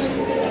interest.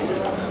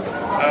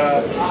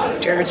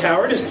 Terrence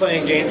Howard is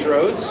playing James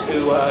Rhodes,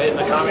 who in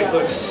the comic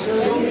books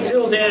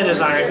filled in as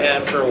Iron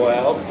Man for a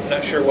while. I'm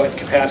not sure what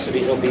capacity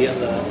he'll be in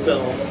the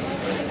film.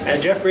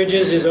 And Jeff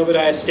Bridges is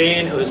Obadiah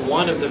Stane, who is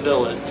one of the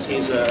villains.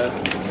 He's a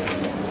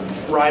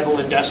rival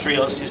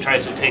industrialist who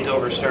tries to take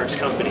over Stark's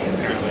company,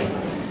 apparently.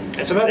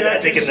 And some other I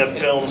think in actors- the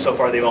film so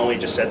far they've only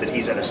just said that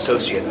he's an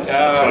associate of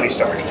Tony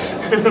Stark.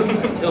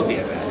 He'll be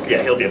a bad guy.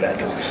 Yeah, he'll be a bad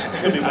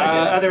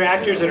guy. Other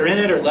actors that are in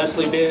it are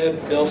Leslie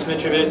Bibb, Bill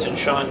Smitrovitz, and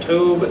Sean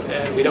Tobe,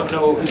 and we don't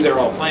know who they're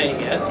all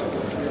playing yet.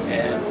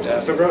 And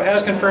Favreau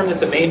has confirmed that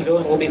the main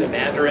villain will be the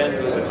Mandarin,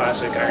 who's a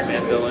classic Iron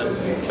Man villain,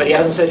 but he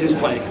hasn't said who's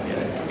playing him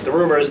yet. The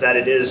rumor is that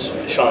it is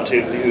Sean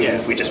Tube,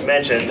 who we just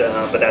mentioned,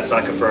 but that's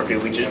not confirmed.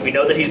 We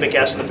know that he's been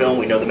cast in the film.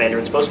 We know the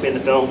Mandarin's supposed to be in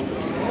the film.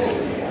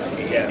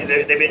 Yeah.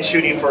 They've been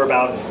shooting for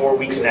about 4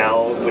 weeks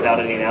now without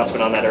any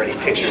announcement on that or any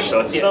pictures. So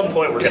at some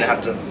point we're going to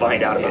have to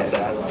find out about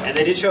that. And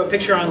they did show a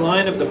picture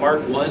online of the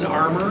Mark I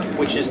armor,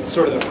 which is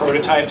sort of the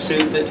prototype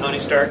suit that Tony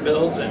Stark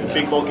builds. And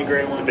Big bulky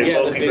gray one. Big Yeah,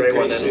 the bulky big gray gray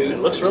one. suit. It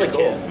looks really It's a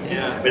cool. kid.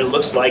 Yeah. I mean, it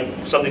looks like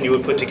something you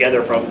would put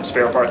together from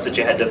spare parts that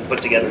you had to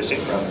put together a suit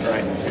from.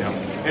 Right.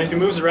 And if he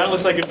moves around, it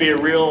looks like it'd be a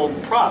real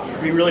prop.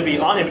 It'd really be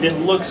on him. It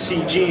didn't look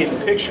CG in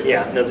the picture.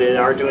 Yeah, no, they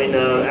are doing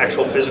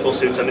actual physical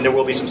suits. I mean, there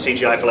will be some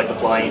CGI for like the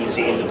flying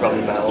scenes and probably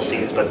the battle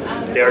scenes, but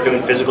they are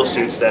doing physical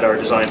suits that are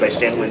designed by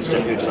Stan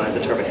Winston, who designed the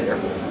Terminator.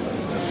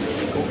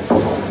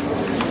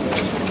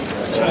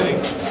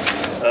 Exciting.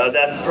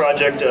 That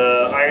project,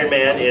 Iron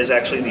Man, is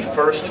actually the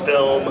first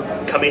film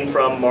coming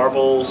from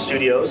Marvel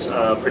Studios,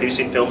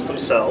 producing films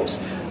themselves.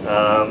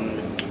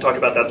 Talked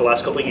about that the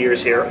last couple of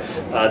years here,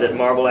 that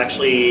Marvel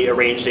actually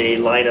arranged a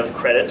line of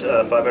credit,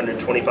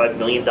 $525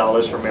 million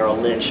for Merrill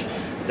Lynch,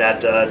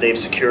 that they've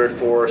secured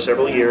for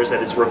several years,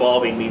 that it's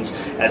revolving, means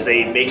as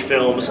they make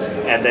films,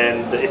 and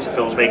then if the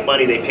films make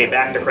money, they pay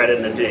back the credit,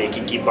 and then they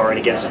can keep borrowing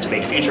against it to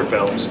make future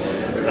films.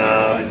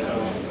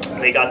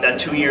 They got that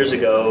 2 years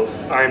ago.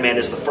 Iron Man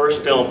is the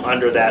first film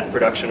under that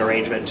production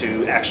arrangement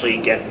to actually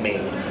get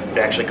made,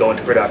 to actually go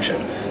into production.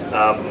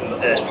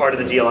 As part of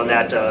the deal on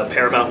that,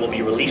 Paramount will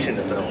be releasing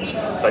the films,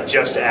 but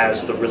just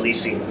as the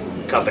releasing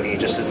company,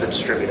 just as the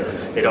distributor.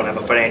 They don't have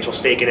a financial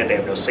stake in it. They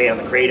have no say on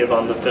the creative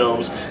on the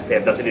films. They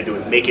have nothing to do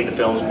with making the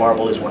films.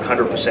 Marvel is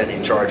 100%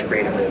 in charge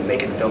creatively of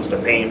making the films.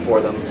 They're paying for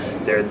them.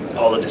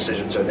 All the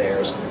decisions are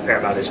theirs.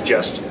 Paramount is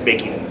just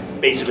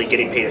basically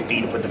getting paid a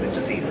fee to put them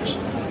into theaters.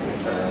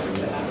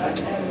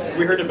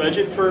 We heard a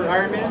budget for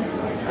Iron Man.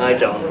 I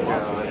don't.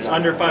 It's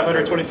under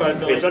 $525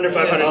 million. It's under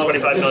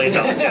 $525 million.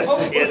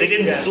 Yes. Yeah, they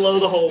didn't blow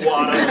the whole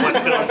wad on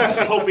one film,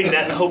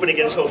 hoping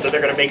against hope that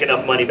they're going to make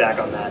enough money back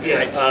on that.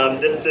 Yeah.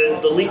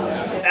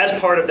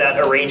 As part of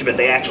that arrangement,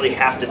 they actually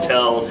have to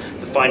tell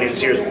the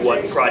financiers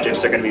what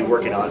projects they're going to be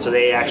working on. So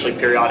they actually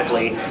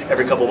periodically,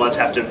 every couple months,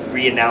 have to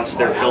re-announce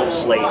their film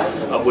slate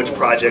of which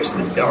projects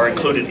are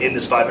included in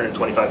this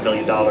 $525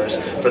 million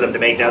for them to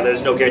make. Now,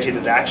 there's no guarantee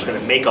that they're actually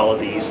going to make all of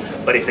these,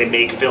 but if they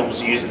make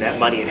films using that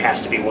money, it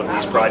has to be one of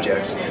these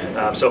projects.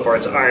 So far,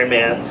 it's Iron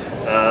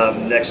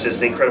Man. Next is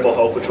The Incredible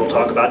Hulk, which we'll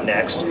talk about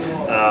next.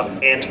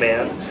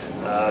 Ant-Man,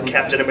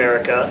 Captain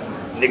America,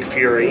 Nick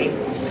Fury,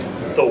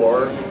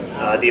 Thor,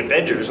 the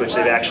Avengers, which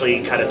they've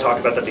actually kind of talked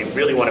about that they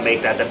really want to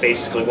make that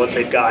basically once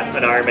they've got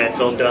an Iron Man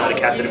film done, a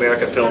Captain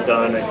America film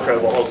done, an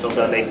Incredible Hulk film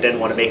done, they then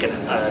want to make an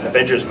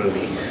Avengers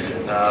movie.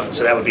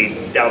 So that would be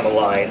down the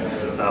line.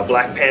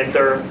 Black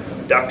Panther,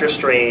 Doctor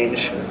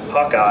Strange,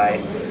 Hawkeye,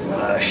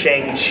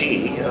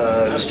 Shang-Chi,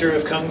 Master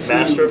of Kung Fu.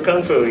 Master of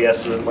Kung Fu,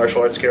 yes, the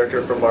martial arts character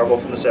from Marvel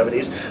from the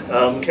 70s.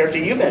 Character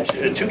you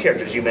mentioned, two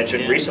characters you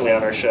mentioned recently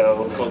on our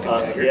show. Cloak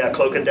and Dagger. Yeah,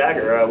 Cloak and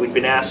Dagger. We've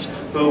been asked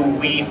who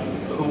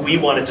we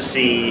wanted to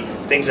see,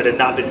 things that had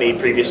not been made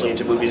previously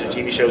into movies or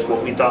TV shows,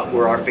 what we thought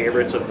were our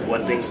favorites of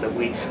what things that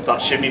we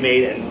thought should be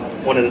made, and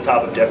one of the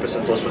top of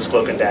Jefferson's list was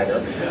Cloak and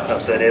Dagger.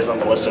 So that is on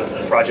the list of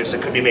projects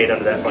that could be made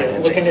under that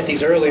financing. Looking at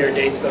these earlier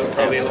dates, though,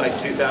 probably like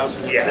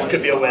 2025. Yeah, it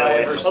could be a way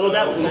away. or so.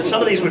 Although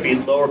some of these would be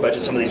lower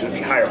budget, some of these would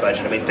be higher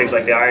budget. I mean, things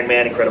like the Iron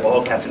Man, Incredible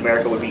Hulk, Captain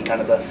America would be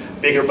kind of the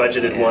bigger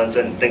budgeted ones,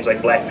 and things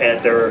like Black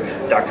Panther,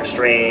 Doctor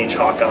Strange,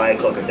 Hawkeye,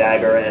 Cloak and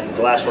Dagger, and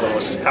the last one on the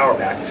list is Power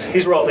Pack.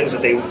 These were all things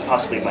that they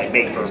possibly might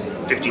make for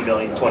 $50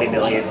 million, $20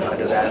 million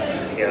under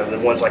that. You know, the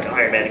ones like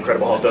Iron Man,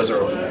 Incredible Hulk, those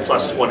are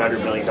plus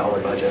 $100 million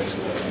budgets.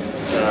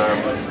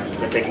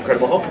 We'll take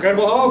Incredible Hulk.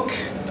 Incredible Hulk,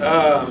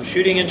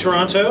 shooting in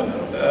Toronto,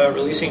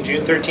 releasing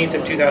June 13th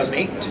of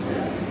 2008.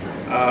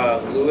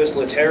 Louis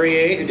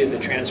Leterrier, who did The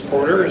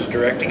Transporter, is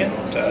directing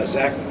it.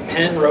 Zach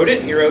Penn wrote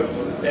it. He wrote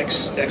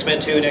X-Men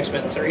 2 and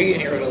X-Men 3,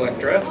 and he wrote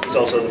Elektra. He's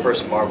also the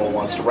person Marvel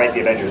wants to write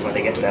the Avengers when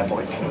they get to that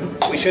point.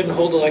 We shouldn't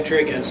hold Elektra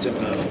against him,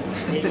 though.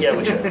 Yeah,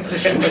 we should.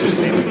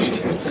 Maybe we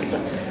should.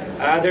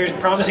 They're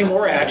promising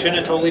more action,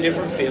 a totally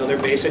different feel.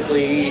 They're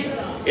basically,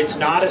 it's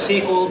not a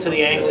sequel to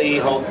the Ang Lee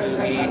Hulk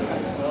movie.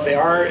 They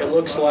are, it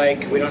looks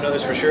like, we don't know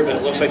this for sure, but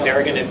it looks like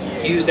they're going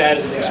to use that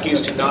as an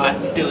excuse to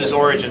not do his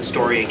origin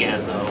story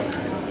again, though.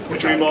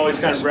 Which we've always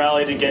kind of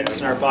rallied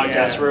against in our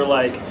podcast. Yeah. We're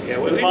like,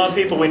 come on,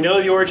 people, we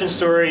know the origin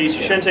stories.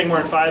 You shouldn't take more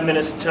than 5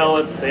 minutes to tell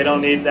it. They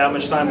don't need that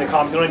much time in the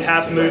comics. They don't need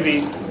half a movie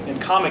in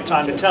comic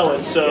time to tell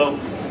it. So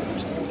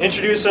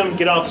introduce them,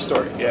 get off the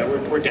story. Yeah,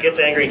 we're He gets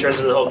angry, he turns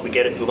into the Hulk. We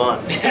get it. Move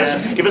on.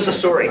 Give us a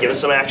story. Give us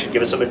some action.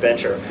 Give us some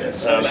adventure.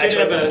 Yes.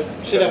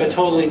 should have a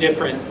totally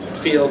different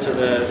feel to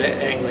the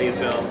Ang Lee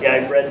film. Yeah,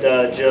 I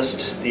read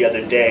just the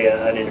other day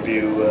an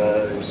interview.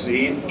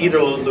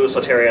 Either Louis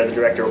Leterrier, the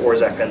director, or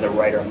Zach Penn, the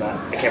writer.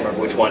 I can't remember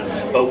which one.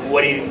 But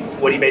what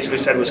he basically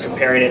said was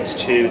comparing it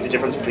to the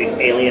difference between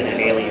Alien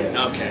and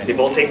Aliens. Okay. They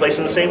both take place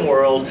in the same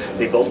world.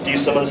 They both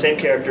use some of the same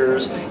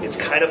characters. It's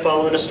kind of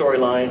following a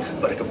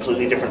storyline, but a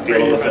completely different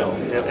feel of the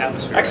film. Yep.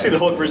 Atmosphere. I can see the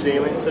Hulk versus the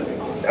aliens. That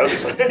would be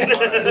fun.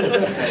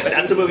 But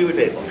that's a movie we'd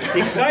pay for. The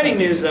exciting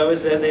news, though,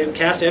 is that they've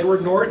cast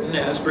Edward Norton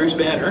as Bruce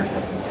Banner.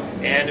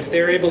 And if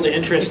they're able to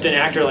interest an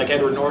actor like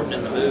Edward Norton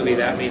in the movie,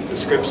 that means the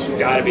script's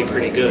got to be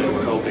pretty good,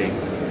 we're hoping.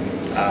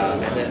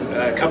 And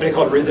then a company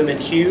called Rhythm and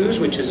Hughes,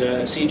 which is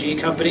a CG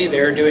company,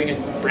 they're doing a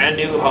brand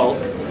new Hulk.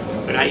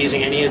 They're not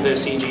using any of the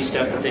CG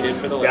stuff that they did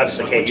for the You last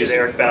obviously one. can't use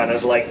Eric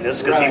Bana's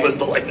likeness because he Right. was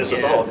the likeness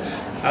of the Yeah.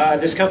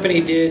 Hulk. This company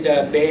did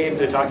Babe,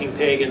 the Talking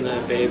Pig, in the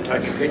Babe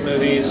Talking Pig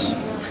movies.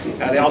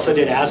 They also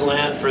did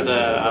Aslan for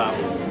the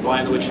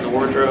Lion, the Witch, and the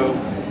Wardrobe.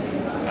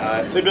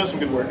 So they've done some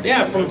good work.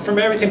 Yeah, from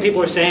everything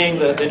people are saying,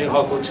 the new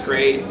Hulk looks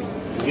great.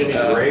 Is he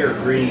gonna be gray or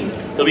green?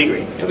 He'll be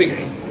green. He'll be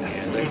green.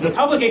 Yeah, the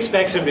public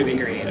expects him to be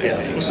green, I Yeah.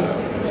 think, so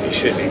he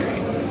should be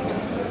green.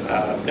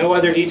 No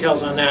other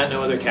details on that,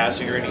 no other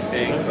casting or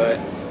anything, but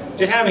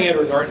just having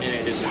Edward Norton in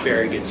it is a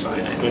very good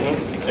sign, I think.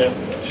 Yeah.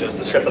 Shows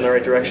the step in the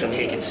right direction.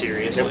 Take it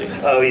seriously.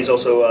 Oh, he's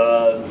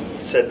also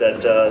said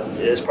that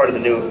as part of the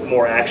new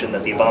more action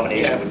that the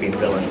Abomination Yeah. would be the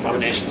villain.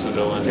 Abomination's the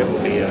villain. It will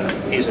be.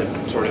 He's a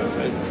sort of.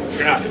 If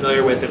you're not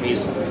familiar with him,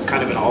 he's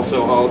kind of an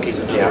also Hulk. He's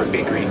another Yeah.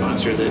 big green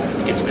monster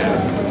that gets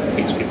mad,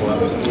 beats people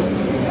up.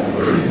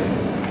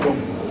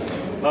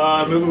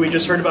 A movie we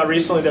just heard about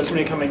recently that's going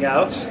to be coming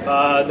out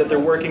that they're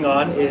working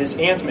on is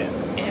Ant-Man.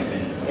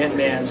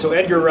 Ant-Man. So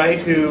Edgar Wright,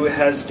 who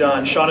has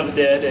done Shaun of the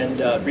Dead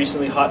and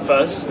recently Hot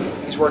Fuzz,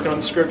 he's working on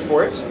the script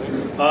for it.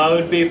 It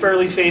would be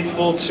fairly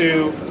faithful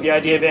to the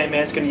idea of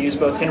Ant-Man's going to use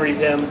both Henry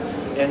Pym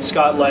and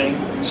Scott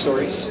Lang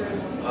stories.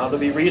 They'll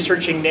be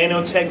researching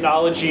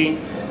nanotechnology.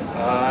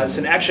 It's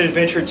an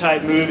action-adventure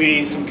type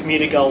movie, some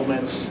comedic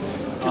elements.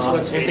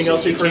 Anything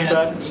else we've heard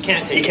about? You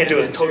can't take. You can't do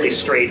a Ant-Man totally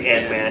seriously. straight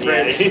Ant-Man.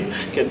 Yeah. Yeah,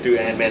 you can't do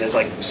Ant-Man as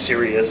like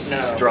serious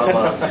No.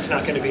 drama. It's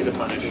not going to be the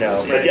Punisher.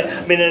 No, but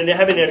yeah, I mean, and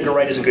having Edgar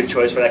Wright is a good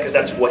choice for that because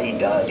that's what he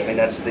does. I mean,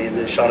 that's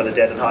the Shaun of the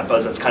Dead and Hot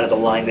Fuzz. That's kind of the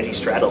line that he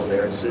straddles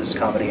there is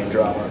comedy and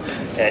drama.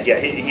 And yeah,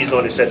 he's the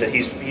one who said that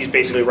he's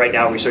basically right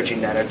now researching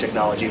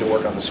nanotechnology to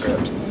work on the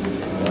script.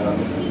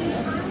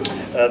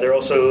 They're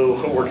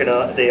also working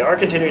on. They are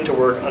continuing to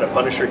work on a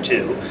Punisher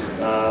 2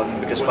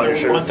 because Whether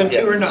Punisher. we want them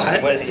to or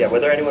not.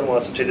 Whether anyone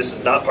wants them to. This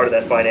is not part of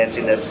that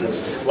financing. This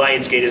is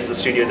Lionsgate is the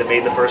studio that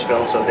made the first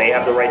film, so they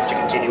have the rights to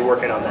continue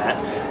working on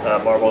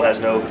that. Marvel has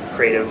no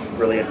creative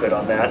really input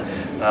on that.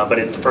 But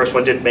the first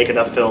one didn't make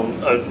enough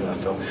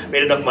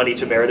made enough money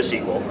to merit a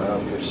sequel,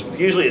 which is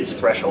usually it's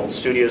threshold.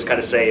 Studios kind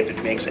of say if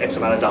it makes X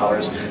amount of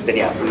dollars, then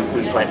yeah,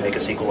 we plan to make a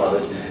sequel of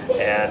it.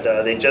 And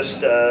they just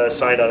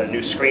signed on a new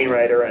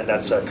screenwriter, and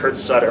that's Kurt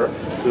Sutter,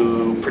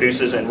 who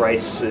produces and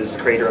writes, is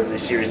the creator of the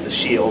series The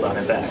Shield on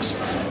FX.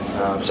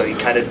 So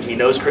he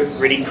knows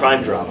gritty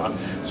crime drama,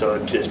 so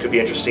it could be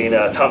interesting.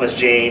 Thomas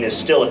Jane is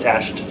still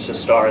attached to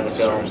star in the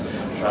film.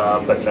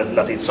 But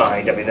nothing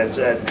signed. I mean, it's,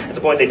 at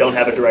the point they don't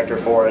have a director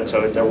for it,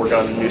 so they're working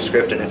on a new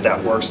script, and if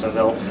that works, then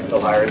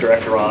they'll hire a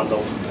director on,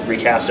 they'll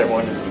recast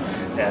everyone,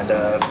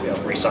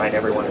 and re-sign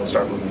everyone and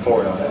start moving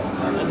forward on it.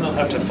 And then they'll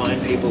have to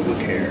find people who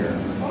care.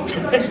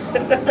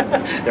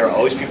 There are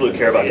always people who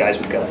care about guys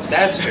with guns.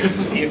 That's true.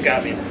 You've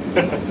got me.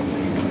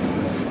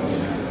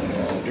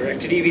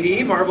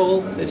 Direct-to-DVD,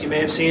 Marvel, as you may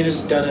have seen,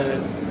 has done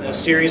a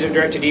series of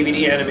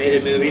direct-to-DVD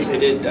animated movies. They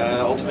did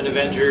Ultimate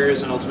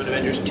Avengers and Ultimate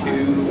Avengers 2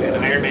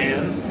 and Iron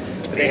Man.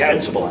 They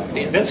have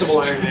the Invincible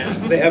Iron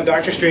Man. They have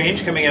Doctor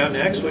Strange coming out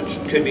next, which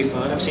could be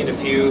fun. I've seen a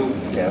few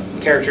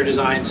character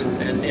designs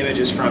and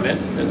images from it.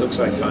 It looks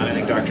like fun. I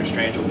think Doctor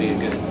Strange will be a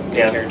good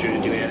character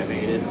to do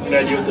animated. An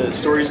idea what the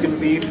story's going to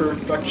be for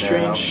Doctor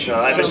Strange? No,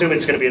 I'm assuming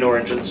it's going to be an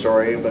origin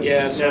story. But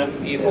yeah,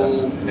 some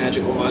evil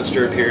magical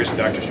monster appears and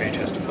Doctor Strange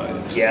has to fight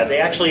it. Yeah, they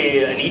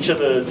actually, in each of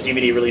the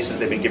DVD releases,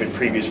 they've been given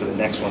previews for the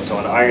next one. So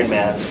on Iron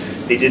Man,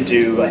 they did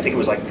do, I think it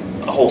was like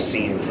a whole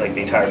scene. It was like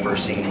the entire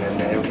first scene,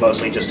 and it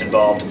mostly just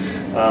involved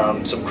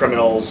some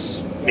criminals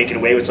making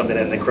away with something,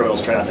 and the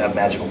criminals turn out to have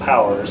magical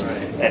powers,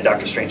 and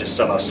Doctor Strange just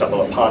somehow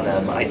stumbled upon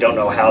them. I don't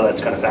know how that's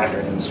kind of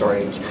factored in the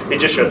story. They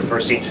just showed the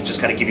first scene to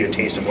just kind of give you a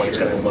taste of what it's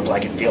going to look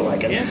like and feel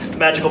like. And the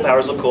magical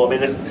powers look cool. I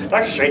mean,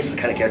 Doctor Strange is the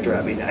kind of character,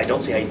 I mean, I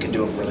don't see how you can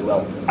do him really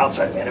well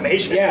outside of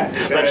animation. Yeah,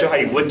 I'm not sure how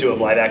you would do him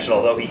live action,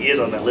 although he is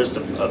on that list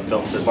of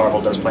films that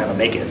Marvel does plan on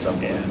making at some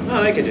point. Yeah.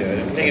 No, they could do it.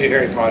 I mean, they could do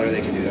Harry Potter,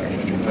 they could do Doctor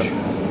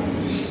Strange.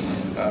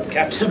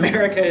 Captain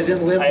America is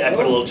in limbo. I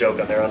put a little joke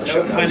on there on the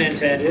show. No pun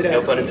intended.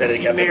 No pun intended.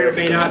 You Captain may or America's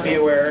may in not be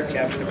limbo. aware,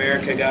 Captain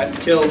America got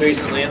killed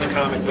recently in the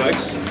comic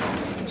books.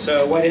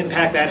 So what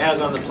impact that has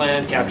on the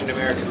planned Captain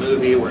America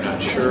movie, we're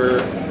not sure.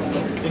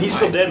 And he's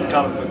still dead in the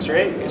comic books,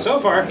 right? So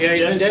far, yeah,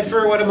 he's been dead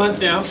for, what, a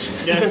month now?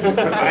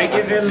 Yeah. I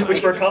give him... Which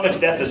for a comic's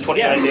death is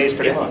 29 days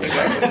pretty long.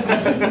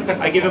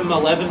 I give him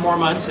 11 more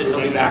months and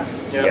he'll be back.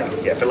 Yeah,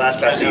 if it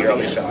lasts past a year, I'll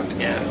be shocked.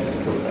 Yeah.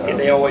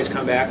 They always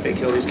come back. They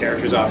kill these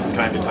characters off from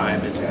time to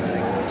time.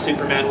 And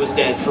Superman was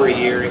dead for a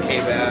year and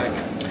came back.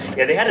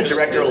 Yeah, they had a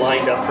director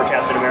lined up for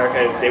Captain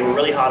America. They were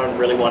really hot on,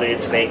 really wanted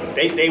it to make.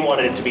 They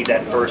wanted it to be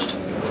that first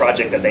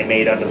project that they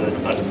made under the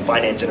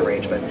financing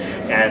arrangement,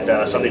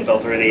 and something fell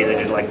through. They either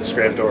didn't like the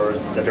script, or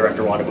the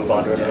director wanted to move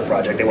on to another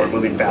project. They weren't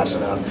moving fast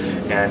enough,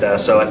 and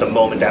so at the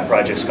moment that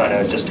project's kind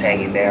of just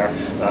hanging there.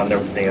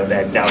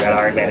 They've now got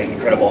Iron Man and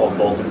Incredible Hulk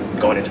both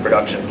going into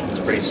production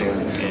pretty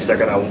soon, so they're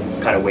going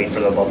to kind of wait for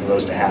both of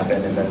those to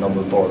happen, and then they'll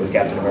move forward with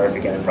Captain America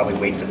again, and probably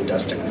wait for the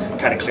dust to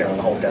kind of clear on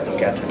the whole death of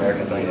Captain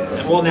America thing.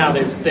 Well, now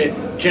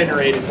they've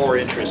generated more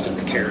interest in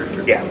the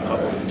character. Yeah. From the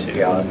public too.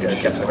 Yeah,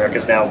 Captain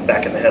America's now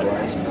back in the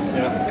headlines.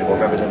 Yeah. People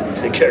remember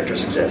the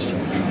characters exist.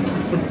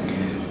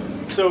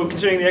 So,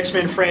 continuing the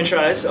X-Men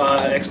franchise,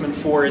 X-Men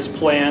 4 is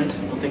planned.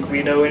 I don't think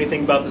we know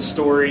anything about the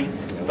story,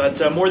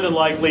 but more than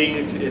likely,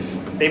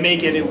 if they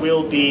make it, it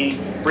will be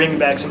bringing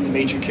back some of the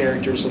major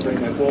characters. They'll bring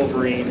back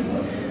Wolverine,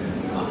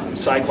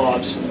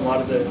 Cyclops, and a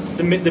lot of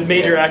the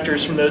major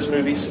actors from those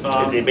movies.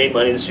 They made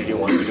money, the studio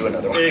wanted to do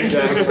another one.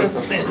 Exactly.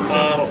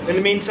 In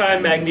the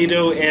meantime,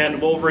 Magneto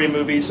and Wolverine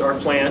movies are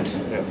planned.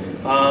 Yeah.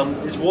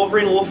 Is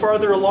Wolverine a little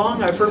farther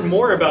along? I've heard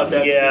more about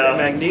that than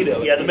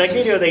Magneto. Yeah, the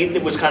Magneto,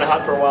 it was kind of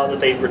hot for a while that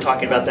they were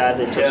talking about that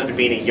in terms of it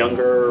being a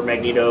younger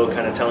Magneto,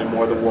 kind of telling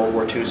more of the World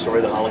War II story,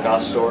 the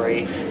Holocaust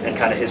story, and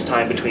kind of his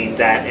time between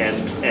that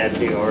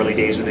and early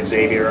days with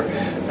Xavier.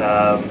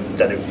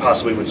 That it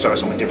possibly would start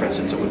something different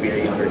since it would be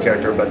a younger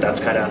character, but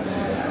that's kind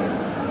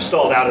of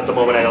stalled out at the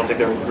moment. I don't think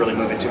they're really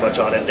moving too much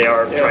on it. They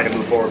are trying to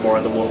move forward more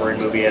on the Wolverine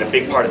movie, and a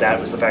big part of that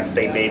was the fact that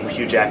they made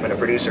Hugh Jackman a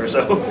producer,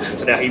 so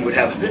now he would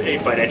have a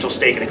financial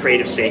stake and a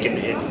creative stake in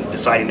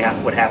deciding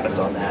what happens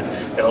on that.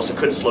 It also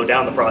could slow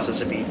down the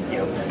process if he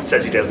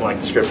says he doesn't like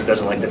the script or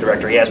doesn't like the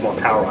director. He has more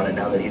power on it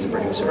now that he's a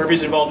producer. Or if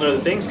he's involved in other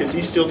things, because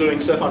he's still doing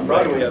stuff on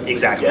Broadway. Right.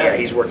 Exactly. Yeah,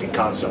 he's working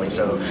constantly.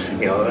 So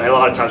a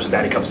lot of times with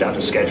that, it comes down to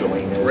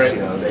scheduling.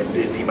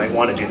 He might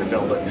want to do the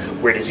film, but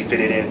where does he fit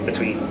it in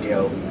between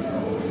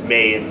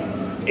May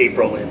and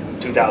April in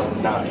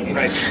 2009?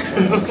 Right.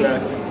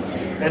 Exactly.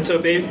 And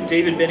so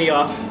David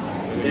Benioff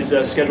is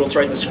scheduled to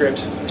write the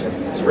script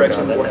for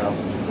X-Men 4.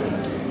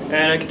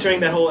 And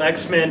continuing that whole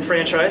X-Men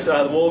franchise,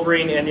 the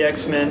Wolverine and the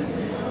X-Men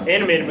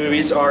animated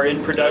movies are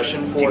in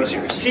production for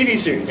TV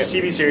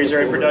series are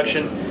in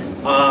production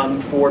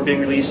for being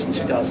released in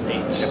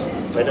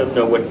 2008. I don't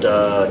know what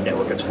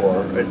network it's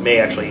for. It may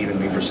actually even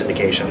be for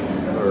syndication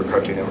or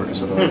Cartoon Network or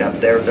something like that.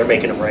 But they're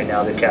making them right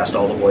now. They've cast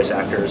all the voice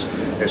actors.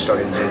 They're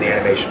starting to do the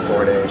animation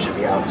for it, and it should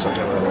be out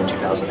sometime around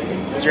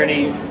 2008. Is there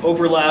any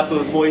overlap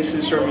of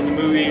voices from the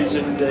movies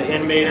and the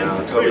animated?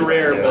 No, totally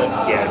rare,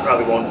 but yeah, it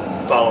probably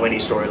won't follow any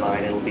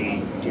storyline. It'll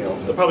be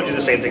they'll probably do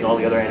the same thing all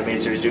the other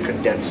animated series do,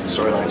 condense the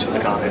storylines from the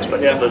comics,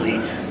 but completely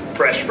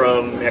fresh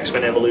from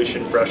X-Men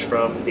Evolution, fresh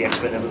from the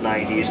X-Men of the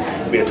 90s.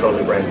 It'll be a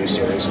totally brand new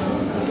series.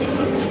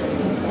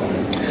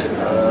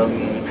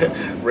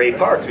 Ray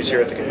Park, who's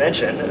here at the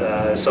convention,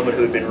 someone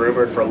who had been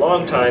rumored for a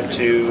long time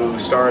to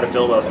star in a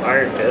film of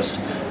Iron Fist,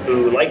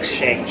 who, like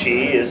Shang-Chi,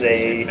 is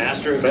a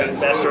Master of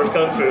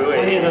Kung Fu.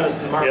 Plenty of those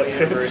in the Marvel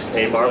universe.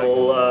 A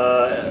Marvel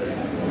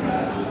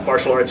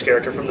martial arts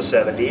character from the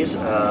 70s.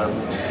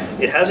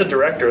 It has a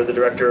director, the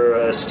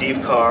director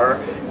Steve Carr,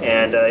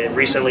 and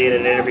recently in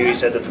an interview he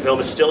said that the film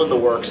is still in the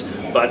works,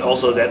 but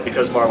also that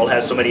because Marvel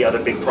has so many other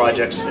big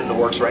projects in the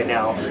works right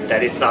now,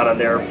 that it's not on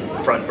their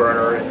front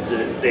burner.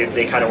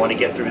 They kind of want to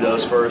get through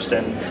those first,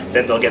 and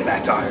then they'll get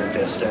back to Iron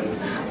Fist. And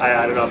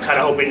I don't know, I'm kind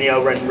of hoping,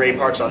 when Ray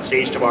Park's on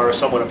stage tomorrow,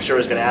 someone I'm sure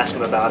is going to ask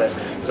him about it,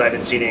 because I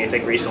haven't seen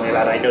anything recently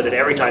about it. I know that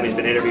every time he's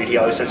been interviewed, he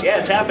always says, yeah,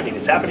 it's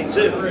happening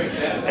soon.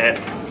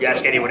 And you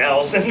ask anyone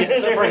else, and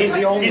so far he's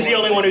the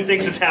only one who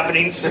thinks it's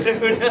happening soon.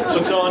 So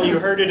it's on, you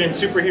heard it in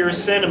superhero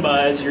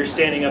cinema as you're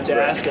standing up to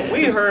ask him.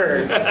 We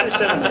heard.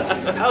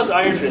 How's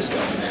Iron Fist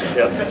going? So,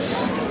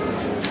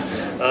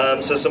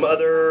 So some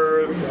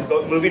other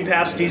moving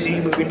past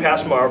DC, moving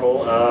past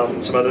Marvel.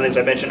 Some other things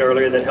I mentioned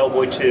earlier that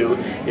Hellboy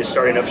 2 is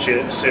starting up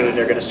soon.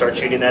 They're going to start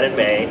shooting that in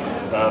May.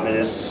 It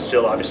is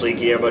still obviously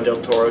Guillermo del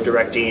Toro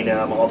directing.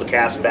 All the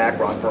cast back.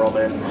 Ron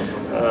Perlman.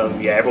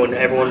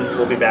 Everyone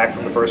will be back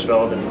from the first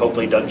film, and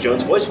hopefully Doug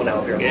Jones' voice will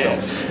now appear in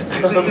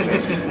the film.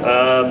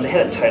 They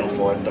had a title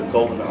for it, The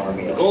Golden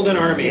Army. The Golden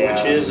Army,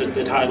 which is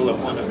the title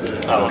of one of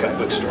the comic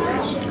book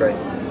stories. Great.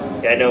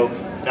 Yeah, I know.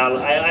 Now,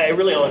 I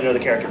really only know the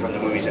character from the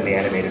movies and the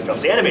animated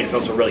films. The animated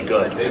films are really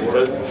good.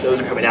 Those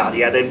are coming out.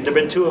 Yeah, there've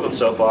been 2 of them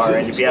so far,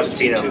 and if you haven't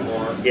seen them, 2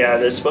 more. Yeah,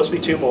 there's supposed to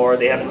be 2 more.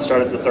 They haven't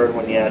started the 3rd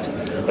one yet,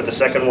 but the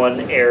 2nd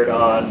one aired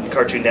on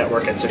Cartoon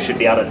Network, and so should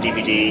be out on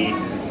DVD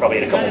probably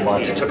in a couple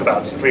months. It took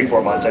about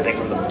 3-4 months, I think,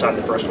 from the time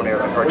the first one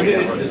aired on Cartoon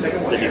Network, the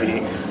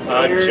DVD.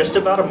 Just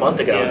about a month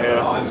ago,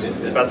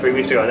 about 3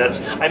 weeks ago. And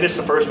I missed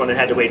the first one and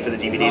had to wait for the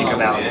DVD to come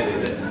out.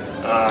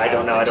 I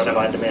don't know. I don't have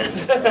on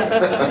demand.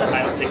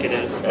 I don't think it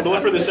is. I'll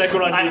look for the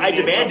second one on DVD. I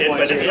demand it,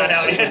 but it's not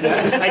out yet.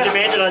 I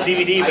demand it on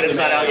DVD, but it's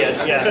not out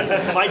yet.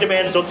 Yeah, my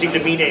demands don't seem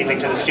to mean anything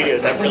to the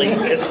studios. That really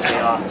pisses me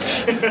off.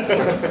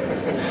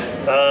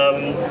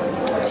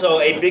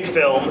 So a big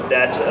film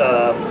that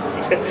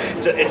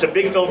it's a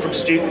big film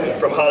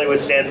from Hollywood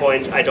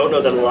standpoints. I don't know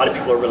that a lot of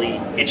people are really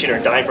itching or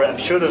dying for it. I'm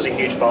sure there's a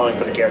huge following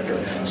for the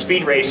character.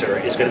 Speed Racer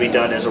is going to be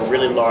done as a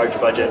really large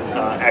budget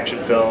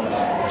action film.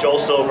 Joel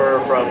Silver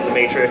from The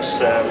Matrix,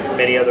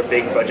 many other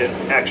big budget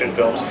action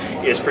films,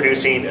 is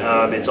producing.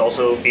 It's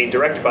also being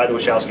directed by the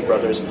Wachowski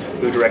brothers,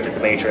 who directed The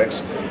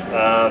Matrix.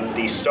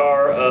 The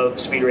star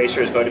of Speed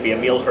Racer is going to be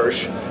Emile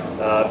Hirsch,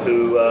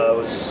 who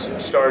was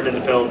starred in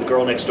the film The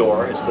Girl Next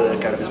Door. It's the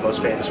kind of his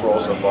most famous role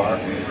so far.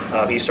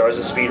 He stars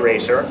as Speed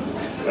Racer.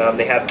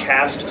 They have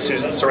cast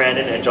Susan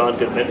Sarandon and John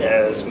Goodman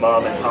as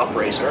Mom and Pop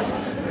Racer.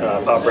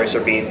 Pop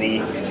Racer being the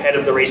head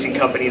of the racing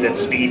company that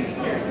Speed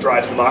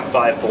drives the Mach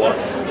 5 for.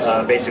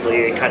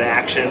 Basically a kind of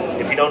action.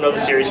 If you don't know the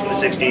series from the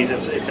 60s,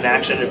 it's an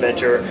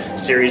action-adventure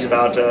series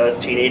about a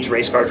teenage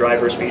race car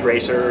driver, Speed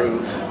Racer,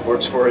 who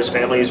works for his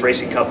family's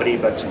racing company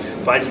but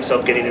finds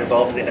himself getting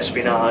involved in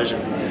espionage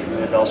and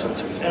all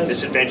sorts of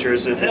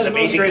misadventures. This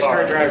amazing race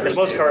car drivers as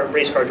most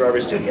race car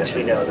drivers do. Yes,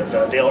 we know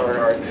that Dale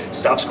Earnhardt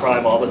stops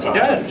crime all the time. He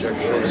does.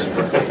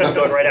 He's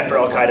going right after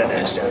Al Qaeda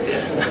next.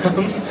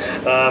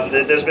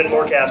 There's been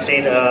more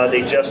casting.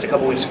 They just a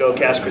couple weeks ago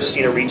cast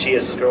Christina Ricci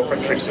as his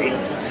girlfriend Trixie,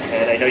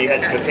 and I know you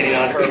had some opinion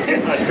on her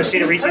on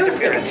Christina Ricci's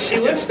appearance. She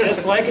looks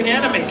just like an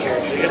anime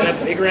character. You got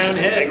that big round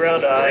head, big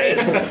round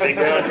eyes, big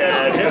round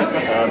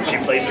head. She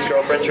plays his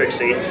girlfriend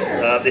Trixie.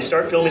 They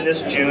start filming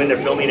this June. They're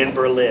filming in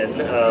Berlin.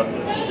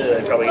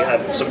 They probably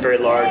have some very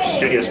large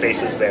studio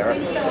spaces there.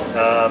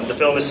 The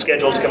film is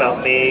scheduled to come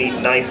out May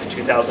 9th,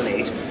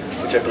 2008,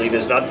 which I believe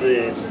is not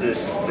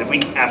the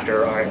week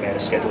after Iron Man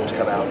is scheduled to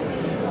come out.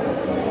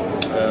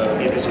 It'll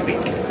be a busy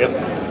week. Yep,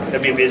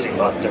 it'll be a busy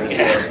month.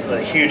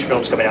 There's huge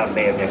films coming out in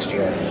May of next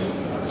year.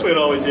 That's the way it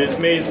always is.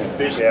 May's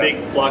there's a big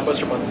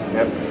blockbuster month.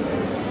 Yep.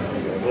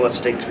 Who wants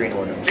to take the Green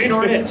Hornet? Green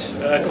Hornet.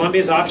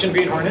 Columbia's optioned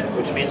Green Hornet,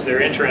 which means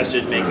they're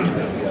interested in making a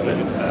movie of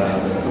it.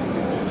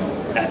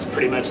 That's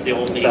pretty much the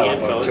only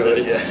info.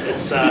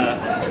 Is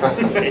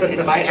that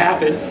it might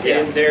happen.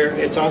 Yeah.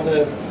 It's on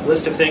the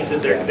list of things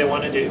that they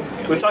want to do.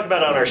 We've talked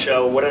about on our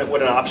show what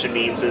an option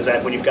means is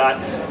that when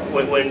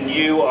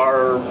you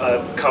are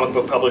a comic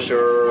book publisher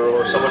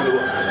or someone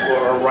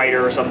or a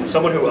writer or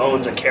someone who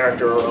owns a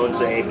character or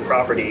owns a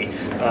property,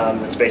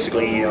 it's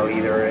basically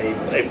either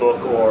a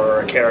book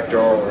or a character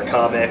or a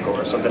comic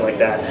or something like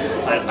that.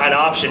 An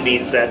option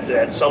means that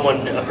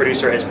a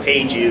producer has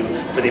paid you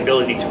for the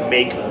ability to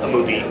make a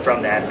movie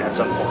from that at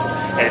some point.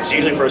 And it's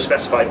usually for a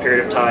specified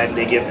period of time.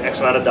 They give X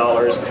amount of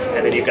dollars,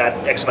 and then you've got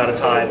X amount of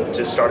time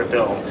to start a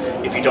film.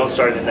 If you don't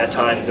start it in that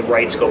time, the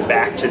rights go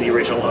back to the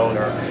original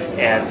owner,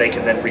 and they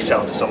can then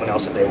resell it to someone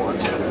else if they want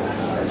to.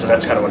 And so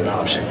that's kind of what an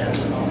option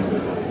is.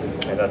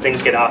 And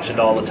things get optioned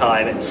all the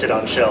time and sit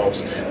on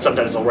shelves.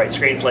 Sometimes they'll write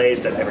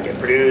screenplays that never get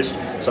produced.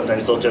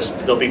 Sometimes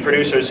there'll be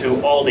producers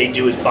who all they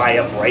do is buy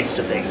up rights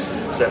to things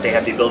so that they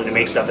have the ability to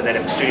make stuff. And then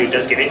if the studio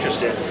does get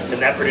interested, then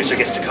that producer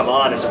gets to come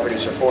on as a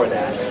producer for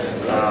that.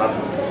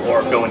 Or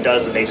if no one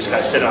does, then they just kind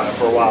of sit on it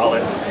for a while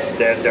and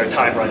their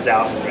time runs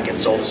out and it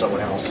gets sold to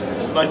someone else.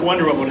 Like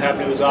Wonder Woman, what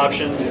happened? It was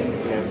optioned.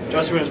 And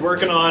Justin was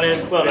working on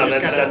it. Well, no,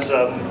 that's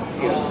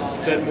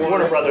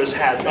Warner Brothers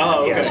has that.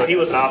 Oh, okay. Yeah, so he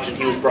was an option.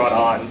 He was brought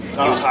on.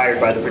 He was hired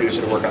by the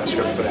producer to work on a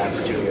script for that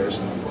for 2 years.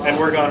 And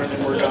work on it.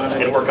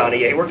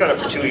 Yeah, he worked on it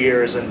for 2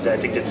 years and I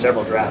think did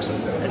several drafts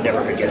and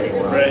never could get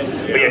anywhere. Right.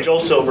 Yeah. But yeah, Joel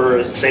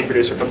Silver, same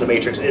producer from The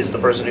Matrix, is the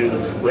person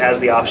who has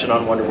the option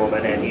on Wonder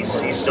Woman, and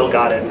he's still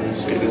got it, and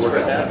he's going to be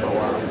working on that for a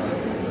while.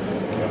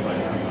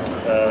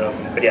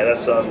 But yeah,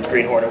 that's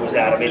Green Hornet was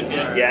that. I mean,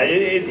 yeah,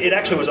 it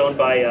actually was owned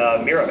by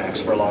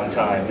Miramax for a long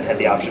time. Had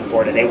the option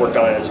for it, and they worked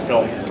on it as a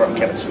film from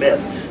Kevin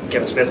Smith.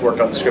 Kevin Smith worked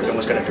on the script and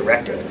was going to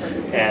direct it.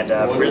 and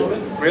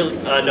really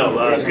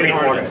Green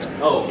Hornet.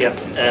 Oh. Yep,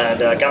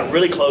 and got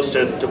really close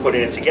to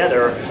putting it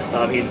together.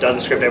 He'd done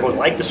the script, everyone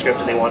liked the script,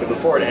 and they wanted to move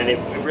forward. And it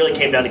really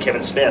came down to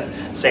Kevin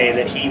Smith saying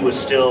that he was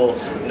still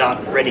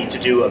not ready to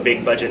do a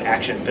big budget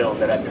action film.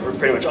 That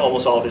pretty much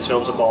almost all of his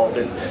films involved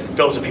in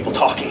films of people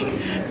talking,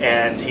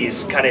 and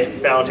he's kind of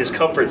found his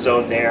comfort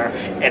zone there.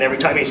 And every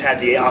time he's had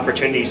the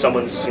opportunity,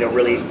 someone's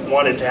really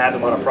wanted to have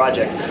him on a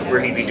project where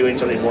he'd be doing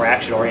something more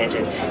action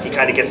oriented. He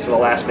kind of gets to the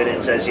last minute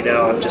and says,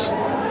 I'm just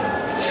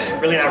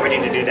really not ready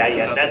to do that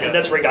yet. And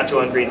that's where he got to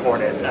on Green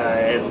Hornet.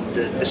 And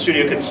the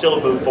studio could still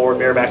have moved forward.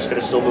 Miramax could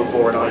have still moved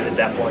forward on it at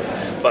that point.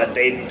 But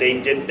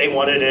they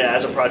wanted it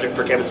as a project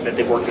for Kevin Smith.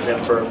 They've worked with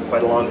him for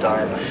quite a long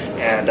time.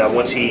 And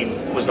once he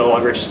was no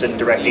longer interested in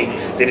directing,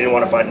 they didn't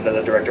want to find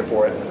another director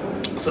for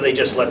it. So they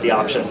just let the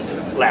option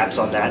lapse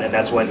on that. And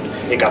that's when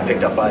it got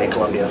picked up by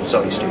Columbia and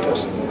Sony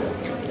Studios.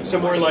 So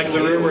more likely,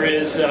 the rumor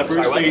is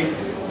Bruce Lee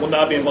will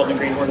not be involved in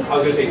Green Hornet. I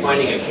was going to say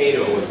finding a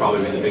Kato would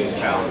probably be the biggest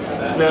challenge for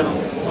that. No.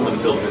 Someone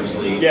filled Bruce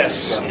Lee's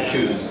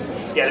shoes.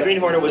 Yeah, the Green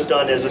Hornet was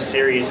done as a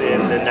series in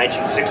the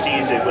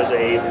 1960s. It was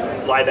a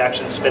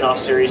live-action spin-off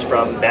series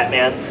from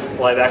Batman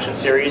live-action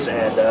series,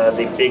 and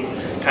the big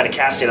kind of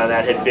casting on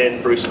that had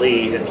been Bruce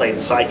Lee had played the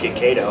sidekick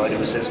Kato, and it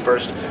was his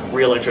first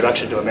real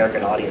introduction to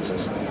American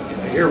audiences.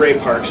 You're Ray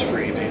Park's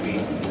free, maybe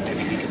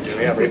he can do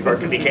it. Yeah, Ray Park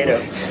could be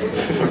Kato.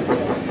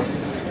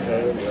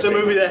 So a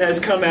movie that has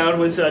come out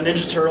was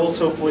Ninja Turtles.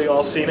 Hopefully you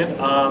all seen it.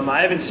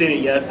 I haven't seen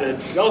it yet,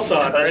 but y'all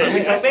saw it,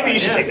 right? Maybe you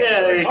should take that.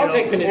 Yeah, there you I'll go.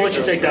 take the Ninja We'll let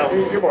you take that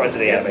one. You're more into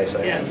the anime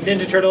side. Yeah,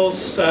 Ninja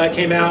Turtles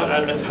came out. I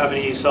don't know how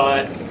many of you saw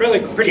it. Really,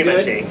 pretty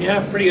good. TMNT.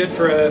 Yeah, pretty good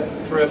for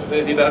a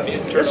movie about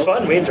Ninja Turtles. It was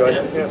fun. We enjoyed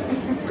it.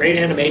 Yeah. Great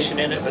animation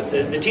in it. But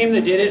the team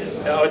that did it,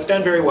 it's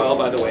done very well,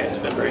 by the way. It's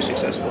been very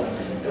successful.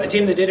 The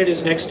team that did it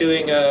is next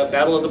doing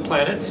Battle of the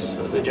Planets.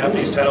 The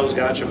Japanese title is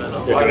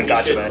Gatchaman. They're doing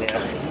Gatchaman,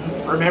 yeah.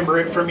 Remember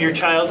it from your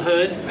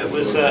childhood. It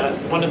was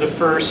one of the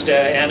first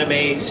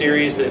anime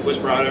series that was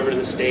brought over to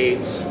the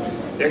States.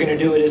 They're going to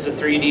do it as a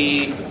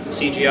 3D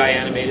CGI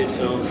animated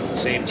film from the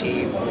same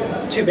team.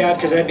 Too bad,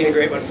 because that'd be a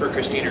great one for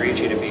Christina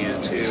Ricci to be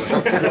in, too.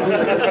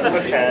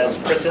 As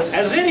Princess?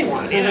 As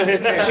anyone,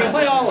 yeah. She'll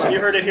play all of them. You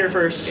heard it here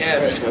first.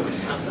 Yes.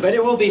 But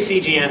it will be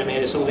CG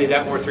animated, so it'll be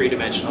that more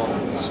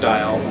three-dimensional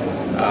style.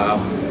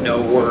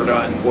 No word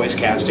on voice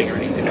casting or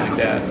anything like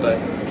that, but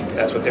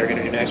that's what they're going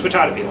to do next, which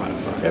ought to be a lot of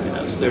fun.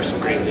 There's some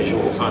great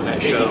visuals on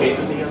that show.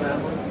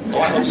 Oh,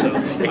 I hope so.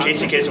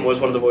 Casey Kasem was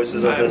one of the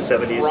voices of the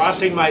 70s.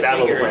 Crossing my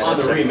Battle of the fingers. On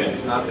the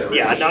Planets. remix, not the original.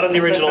 Yeah, not on the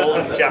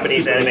original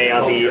Japanese anime,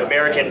 on the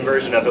American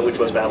version of it, which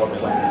was Battle of the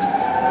Planets.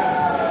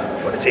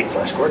 Want to take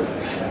Flash Gordon?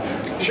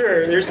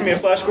 Sure, there's going to be a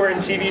Flash Gordon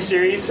TV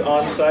series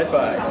on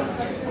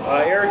Sci-Fi.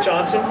 Eric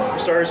Johnson, who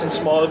stars in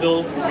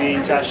Smallville, will be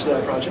attached to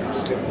that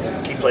project.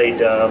 He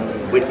played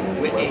Whitney.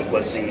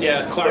 Was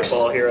the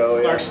football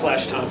hero? Clark's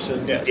Flash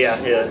Thompson. Yes. Yeah,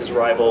 his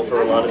rival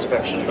for Lana's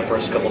affection in the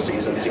first couple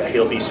seasons. Yeah,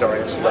 he'll be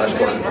starring as Flash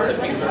Gordon.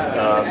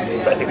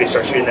 I think they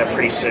start shooting that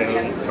pretty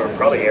soon, for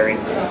probably airing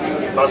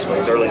possibly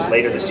as early as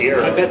later this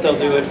year. I bet they'll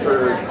do it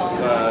for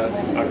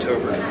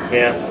October.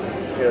 Yeah.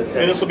 And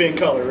this will be in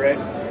color, right?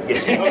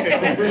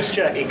 Okay, Bruce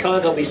check. In color,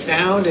 there'll be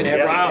sound and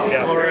everything. Wow.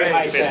 Yeah. All right.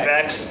 High Spin tech.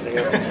 facts.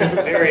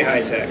 Very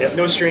high tech. Yep.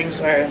 No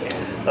strings. All right.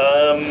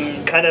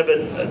 Kind of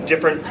a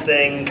different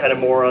thing, kind of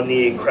more on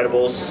the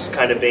Incredibles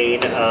kind of vein.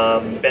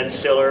 Ben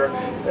Stiller,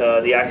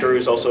 the actor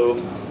who's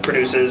also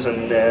produces,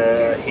 and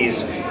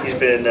he's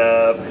been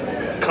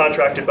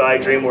contracted by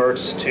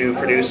DreamWorks to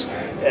produce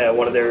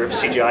one of their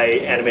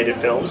CGI animated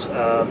films.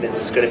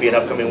 It's going to be an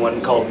upcoming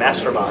one called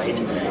Mastermind,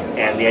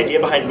 and the idea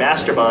behind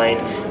Mastermind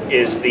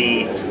is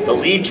the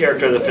lead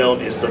character of the film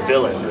is the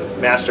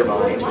villain,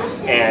 Mastermind,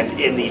 and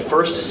in the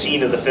first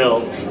scene of the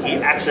film, he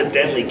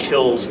accidentally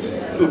kills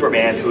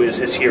Uberman, who is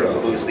his hero,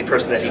 who is the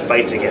person that he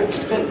fights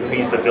against, who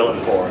he's the villain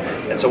for.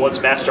 And so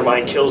once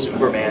Mastermind kills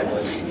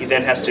Uberman, he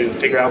then has to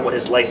figure out what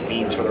his life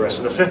means for the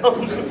rest of the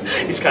film.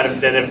 He's kind of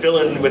then a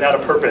villain without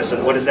a purpose,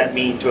 and what does that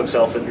mean to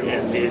himself and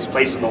his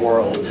place in the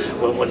world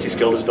once he's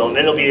killed his villain.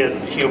 Then it'll be a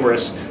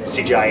humorous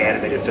CGI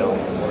animated film.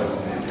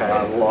 Kind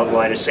of along the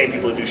line of same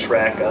people who do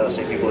Shrek,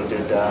 same people who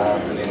did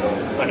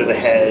Under the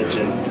Hedge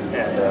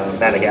and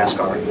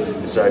Madagascar.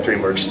 It's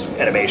DreamWorks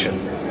Animation,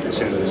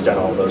 who's done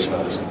all of those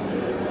films.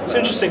 It's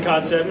an interesting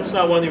concept. It's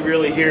not one you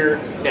really hear,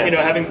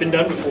 Yeah. having been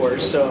done before.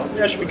 So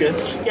yeah, it should be good.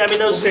 Yeah, I mean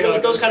those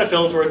kind of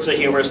films where it's a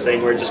humorous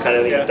thing, where it just kind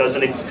of Yeah.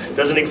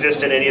 doesn't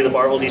exist in any of the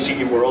Marvel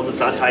DC worlds. It's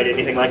not tied to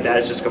anything like that.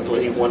 It's just a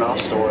completely one-off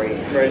story.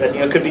 Right. And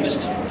it could be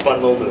just a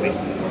fun little movie.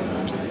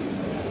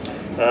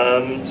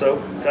 So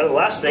kind of the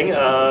last thing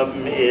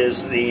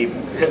is the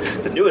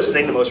newest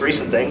thing, the most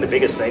recent thing, the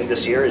biggest thing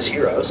this year is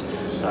Heroes.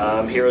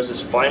 Heroes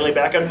is finally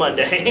back on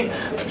Monday.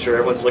 I'm sure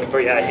everyone's looking for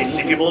it. Yeah, I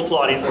see people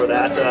applauding for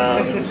that.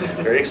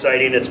 Very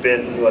exciting. It's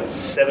been,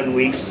 7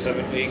 weeks?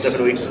 7 weeks.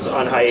 7 weeks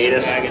on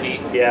hiatus. Agony.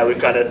 Yeah, we've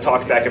kind of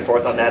talked back and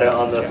forth on that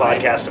on the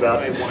podcast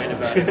about I whine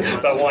about it.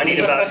 about whining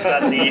about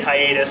the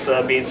hiatus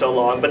being so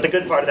long. But the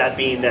good part of that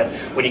being that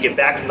when you get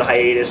back from the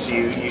hiatus,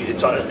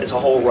 it's a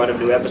whole run of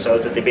new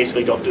episodes that they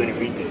basically don't do any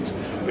repeats.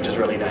 which is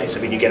really nice.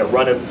 I mean, you get a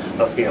run of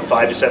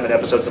 5 to 7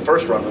 episodes. The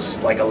first run was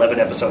like 11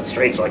 episodes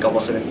straight, so like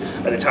almost an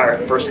entire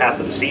first half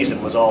of the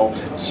season was all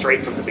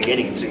straight from the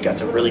beginning, so you got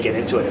to really get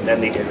into it, and then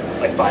they did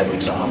like 5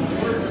 weeks off,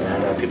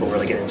 and people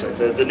really get into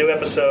it. The new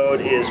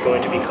episode is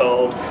going to be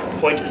called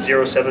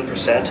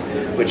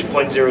 0.07%, which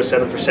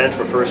 0.07%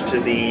 refers to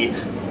the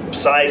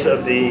size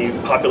of the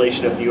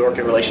population of New York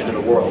in relation to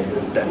the world.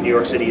 That New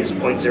York City is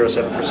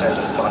 0.07%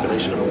 of the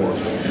population of the world.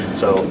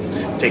 So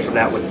take from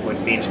that what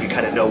means if you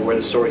kind of know where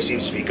the story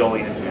seems to be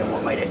going and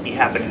what might be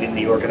happening in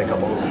New York in a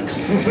couple of weeks.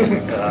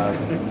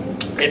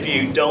 If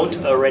you don't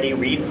already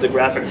read the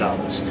graphic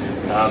novels,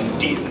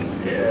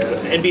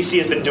 NBC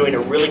has been doing a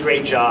really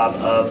great job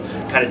of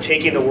kind of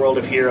taking the world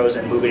of Heroes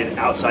and moving it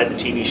outside the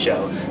TV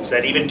show, so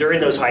that even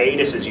during those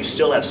hiatuses, you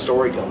still have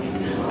story going.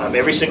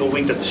 Every single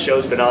week that the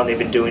show's been on, they've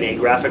been doing a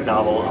graphic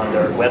novel on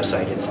their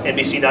website. It's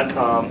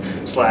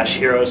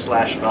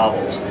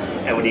nbc.com/heroes/novels.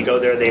 And when you go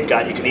there, you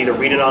can either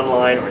read it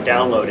online or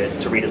download it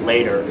to read it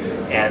later.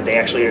 And they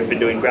actually have been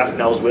doing graphic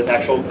novels with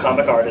actual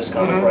comic artists,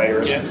 comic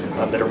writers,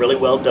 that are really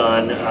well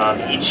done.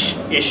 Each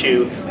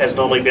issue has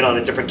normally been on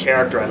a different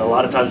character, and a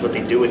lot of times what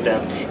they do with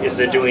them is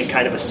they're doing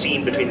kind of a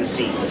scene between the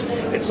scenes.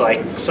 It's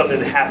like something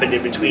that happened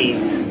in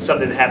between,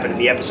 something that happened in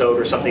the episode,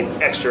 or something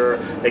extra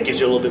that gives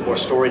you a little bit more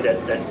story that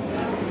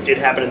did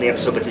happen in the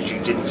episode but that you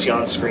didn't see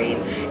on screen,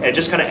 and it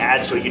just kind of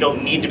adds to it. You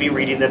don't need to be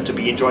reading them to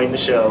be enjoying the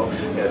show.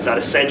 It's not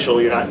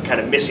essential. You're not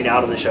kind of missing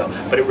out on the show,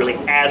 but it really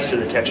adds to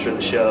the texture of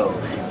the show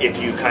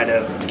if you kind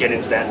of get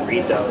into that and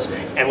read those.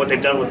 And what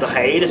they've done with the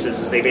hiatuses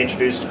is they've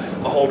introduced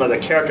a whole other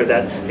character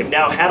that they've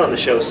now had on the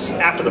show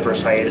after the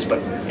first hiatus, but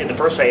in the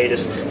first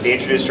hiatus they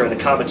introduced her in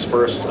the comics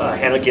first,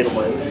 Hannah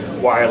Gittleman,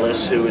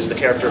 Wireless, who is the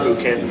character who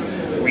can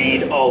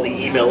read all the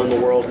email in the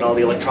world and all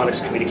the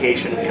electronics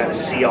communication and kind of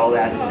see all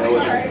that and know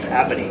everything that's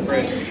happening.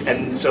 Right.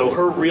 And so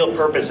her real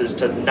purpose is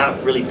to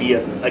not really be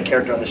a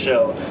character on the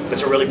show, but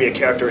to really be a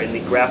character in the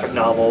graphic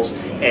novels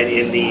and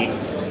in the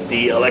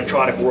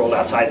electronic world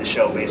outside the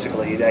show,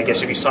 basically. I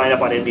guess if you sign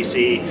up on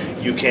NBC,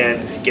 you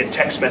can get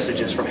text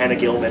messages from Hannah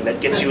Gittleman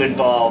that gets you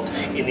involved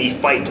in the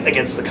fight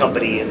against the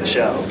company in the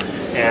show.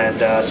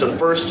 And so the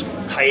first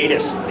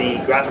hiatus, the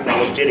graphic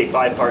novels did a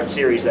 5-part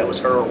series that was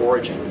her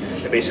origin.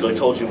 It basically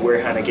told you where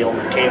Hannah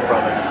Gittleman came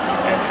from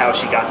and how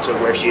she got to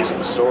where she is in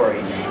the story.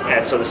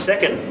 And so the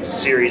second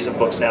series of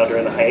books now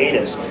during the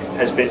hiatus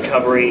has been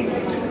covering,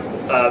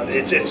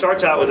 it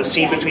starts out with a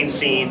scene between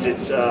scenes.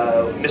 It's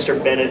Mr.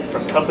 Bennett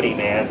from Company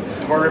Man.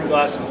 Horn-rimmed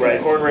glasses. Right,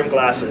 horn-rimmed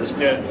glasses.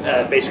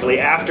 Yeah. Basically,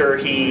 after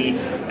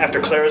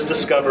Claire's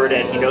discovered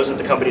and he knows that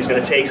the company's going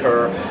to take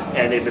her,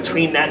 and in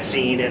between that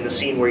scene and the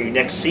scene where you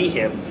next see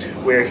him,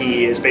 where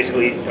he is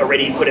basically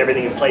already put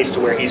everything in place to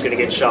where he's going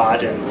to get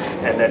shot,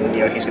 and then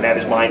he's going to have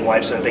his mind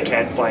wiped so that they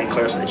can't find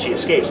Claire so that she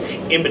escapes.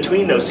 In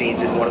between those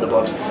scenes, in one of the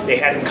books, they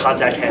had him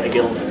contact Hannah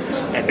Gittleman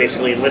and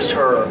basically enlist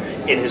her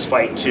in his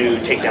fight to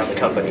take down the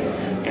company.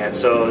 And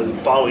so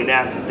following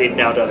that, they've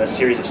now done a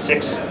series of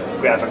 6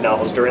 graphic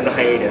novels during the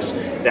hiatus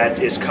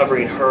that is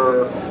covering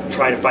her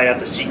trying to find out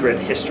the secret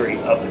history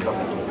of the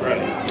company. Right.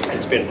 And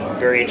it's been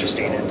very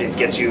interesting, and it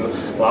gets you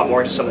a lot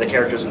more into some of the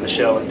characters in the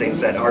show and things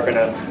that are going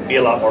to be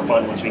a lot more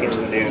fun once we get to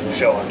the new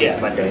show on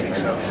Monday.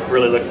 So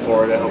really looking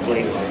forward to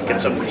hopefully get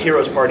some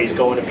Heroes parties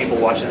going and people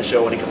watching the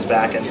show when it comes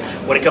back. And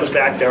when it comes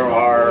back, there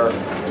are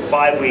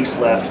 5 weeks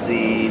left.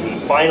 The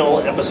final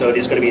episode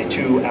is going to be a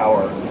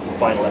 2-hour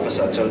final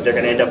episode, so they're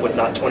going to end up with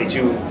not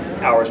 22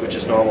 hours, which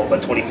is normal,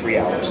 but 23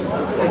 hours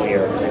they'll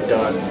air, because they've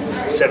done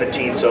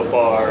 17 so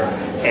far,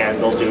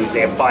 and they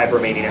have 5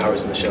 remaining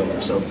hours in the show.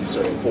 So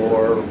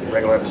 4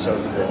 regular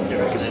episodes and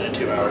then I guess a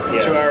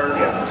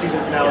 2-hour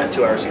season finale.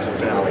 2-hour season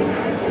finale.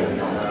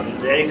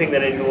 Anything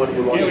that anyone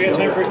would want to know? We have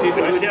time for a few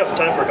questions. We do have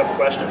time for a couple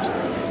questions.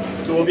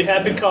 So we'll be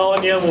happy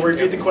calling you, and we'll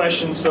repeat the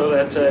questions so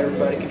that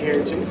everybody can hear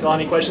it. So if you have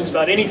any questions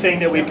about anything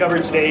that we've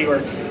covered today,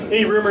 or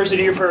any rumors that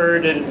you've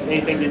heard, and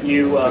anything that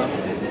you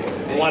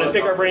want to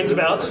pick our brains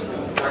about.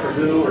 Doctor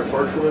Who or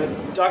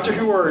Torchwood? Doctor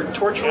Who or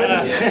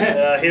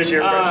Torchwood? Here's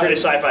your British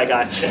sci-fi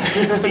guy.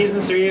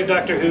 Season 3 of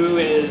Doctor Who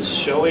is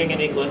showing in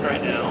England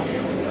right now.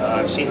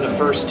 I've seen the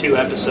first 2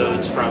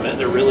 episodes from it.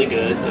 They're really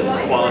good.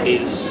 The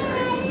quality's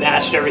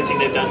matched everything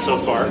they've done so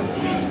far.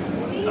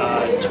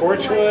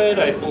 Torchwood,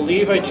 I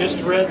believe I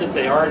just read that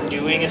they are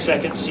doing a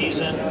 2nd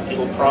season.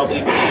 It'll probably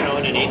be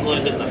shown in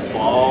England in the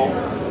fall.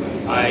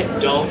 I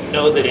don't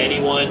know that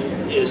anyone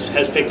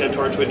has picked up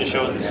Torchwood to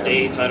show in the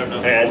States. I don't know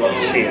if I'd love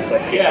to see it,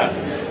 but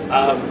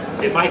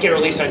it might get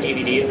released on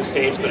DVD in the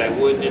States, but I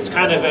wouldn't. It's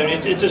kind of,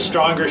 it's a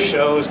stronger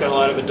show. It's got a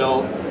lot of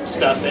adult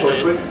stuff in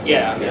it.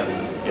 Yeah.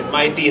 It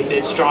might be a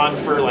bit strong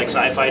for like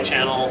Sci-Fi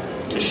Channel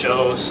to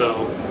show,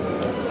 so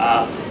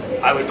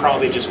I would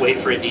probably just wait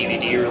for a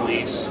DVD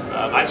release.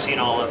 I've seen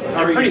all of them.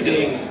 They're pretty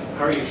good.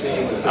 How are you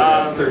seeing the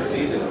third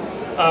season?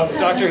 Of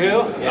Doctor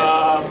Who?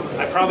 Yeah.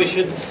 I probably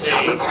shouldn't say.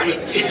 Stop recording.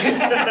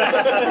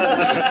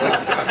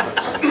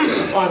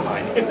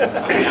 Online.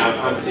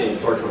 I'm seeing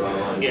Torchwood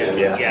online. Yeah, too.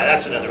 yeah,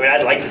 that's another I mean,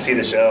 I'd like to see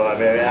the show. I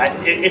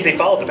mean, if they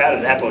follow the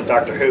pattern that happened with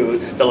Doctor Who,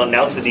 they'll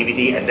announce the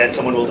DVD and then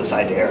someone will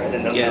decide to air it, and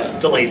then they'll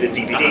delay the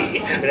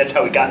DVD. I mean, that's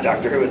how we got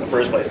Doctor Who in the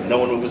first place. No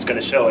one was going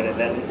to show it, and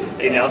then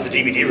they announced the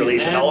DVD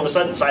release, and all of a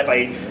sudden,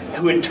 Sci-Fi,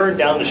 who had turned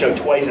down the show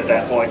twice at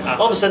that point,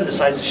 all of a sudden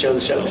decides to show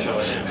the show.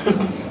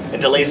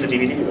 And delays the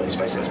DVD release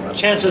by 6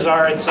 months. Chances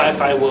are,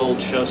 Sci-Fi will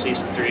show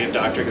season 3 of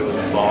Doctor Who in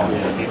the fall.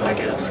 Would be my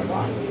guess.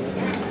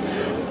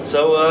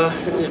 So,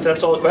 if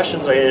that's all the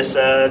questions, I guess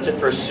that's it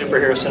for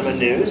superhero cinema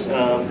news.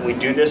 We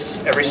do this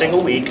every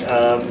single week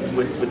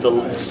with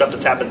the stuff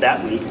that's happened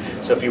that week.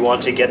 So, if you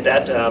want to get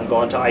that, go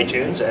onto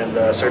iTunes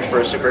and search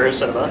for Superhero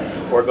Cinema,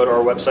 or go to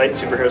our website,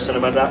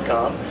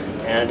 superherocinema.com,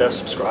 and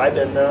subscribe,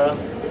 and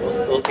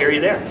we'll hear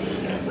you there.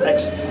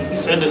 Thanks.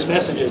 Send us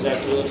messages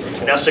after you listen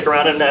to it. Now, stick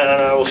around, and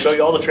we'll show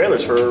you all the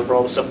trailers for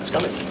all the stuff that's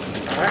coming.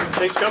 All right,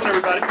 thanks for coming,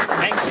 everybody.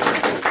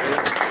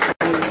 Thanks.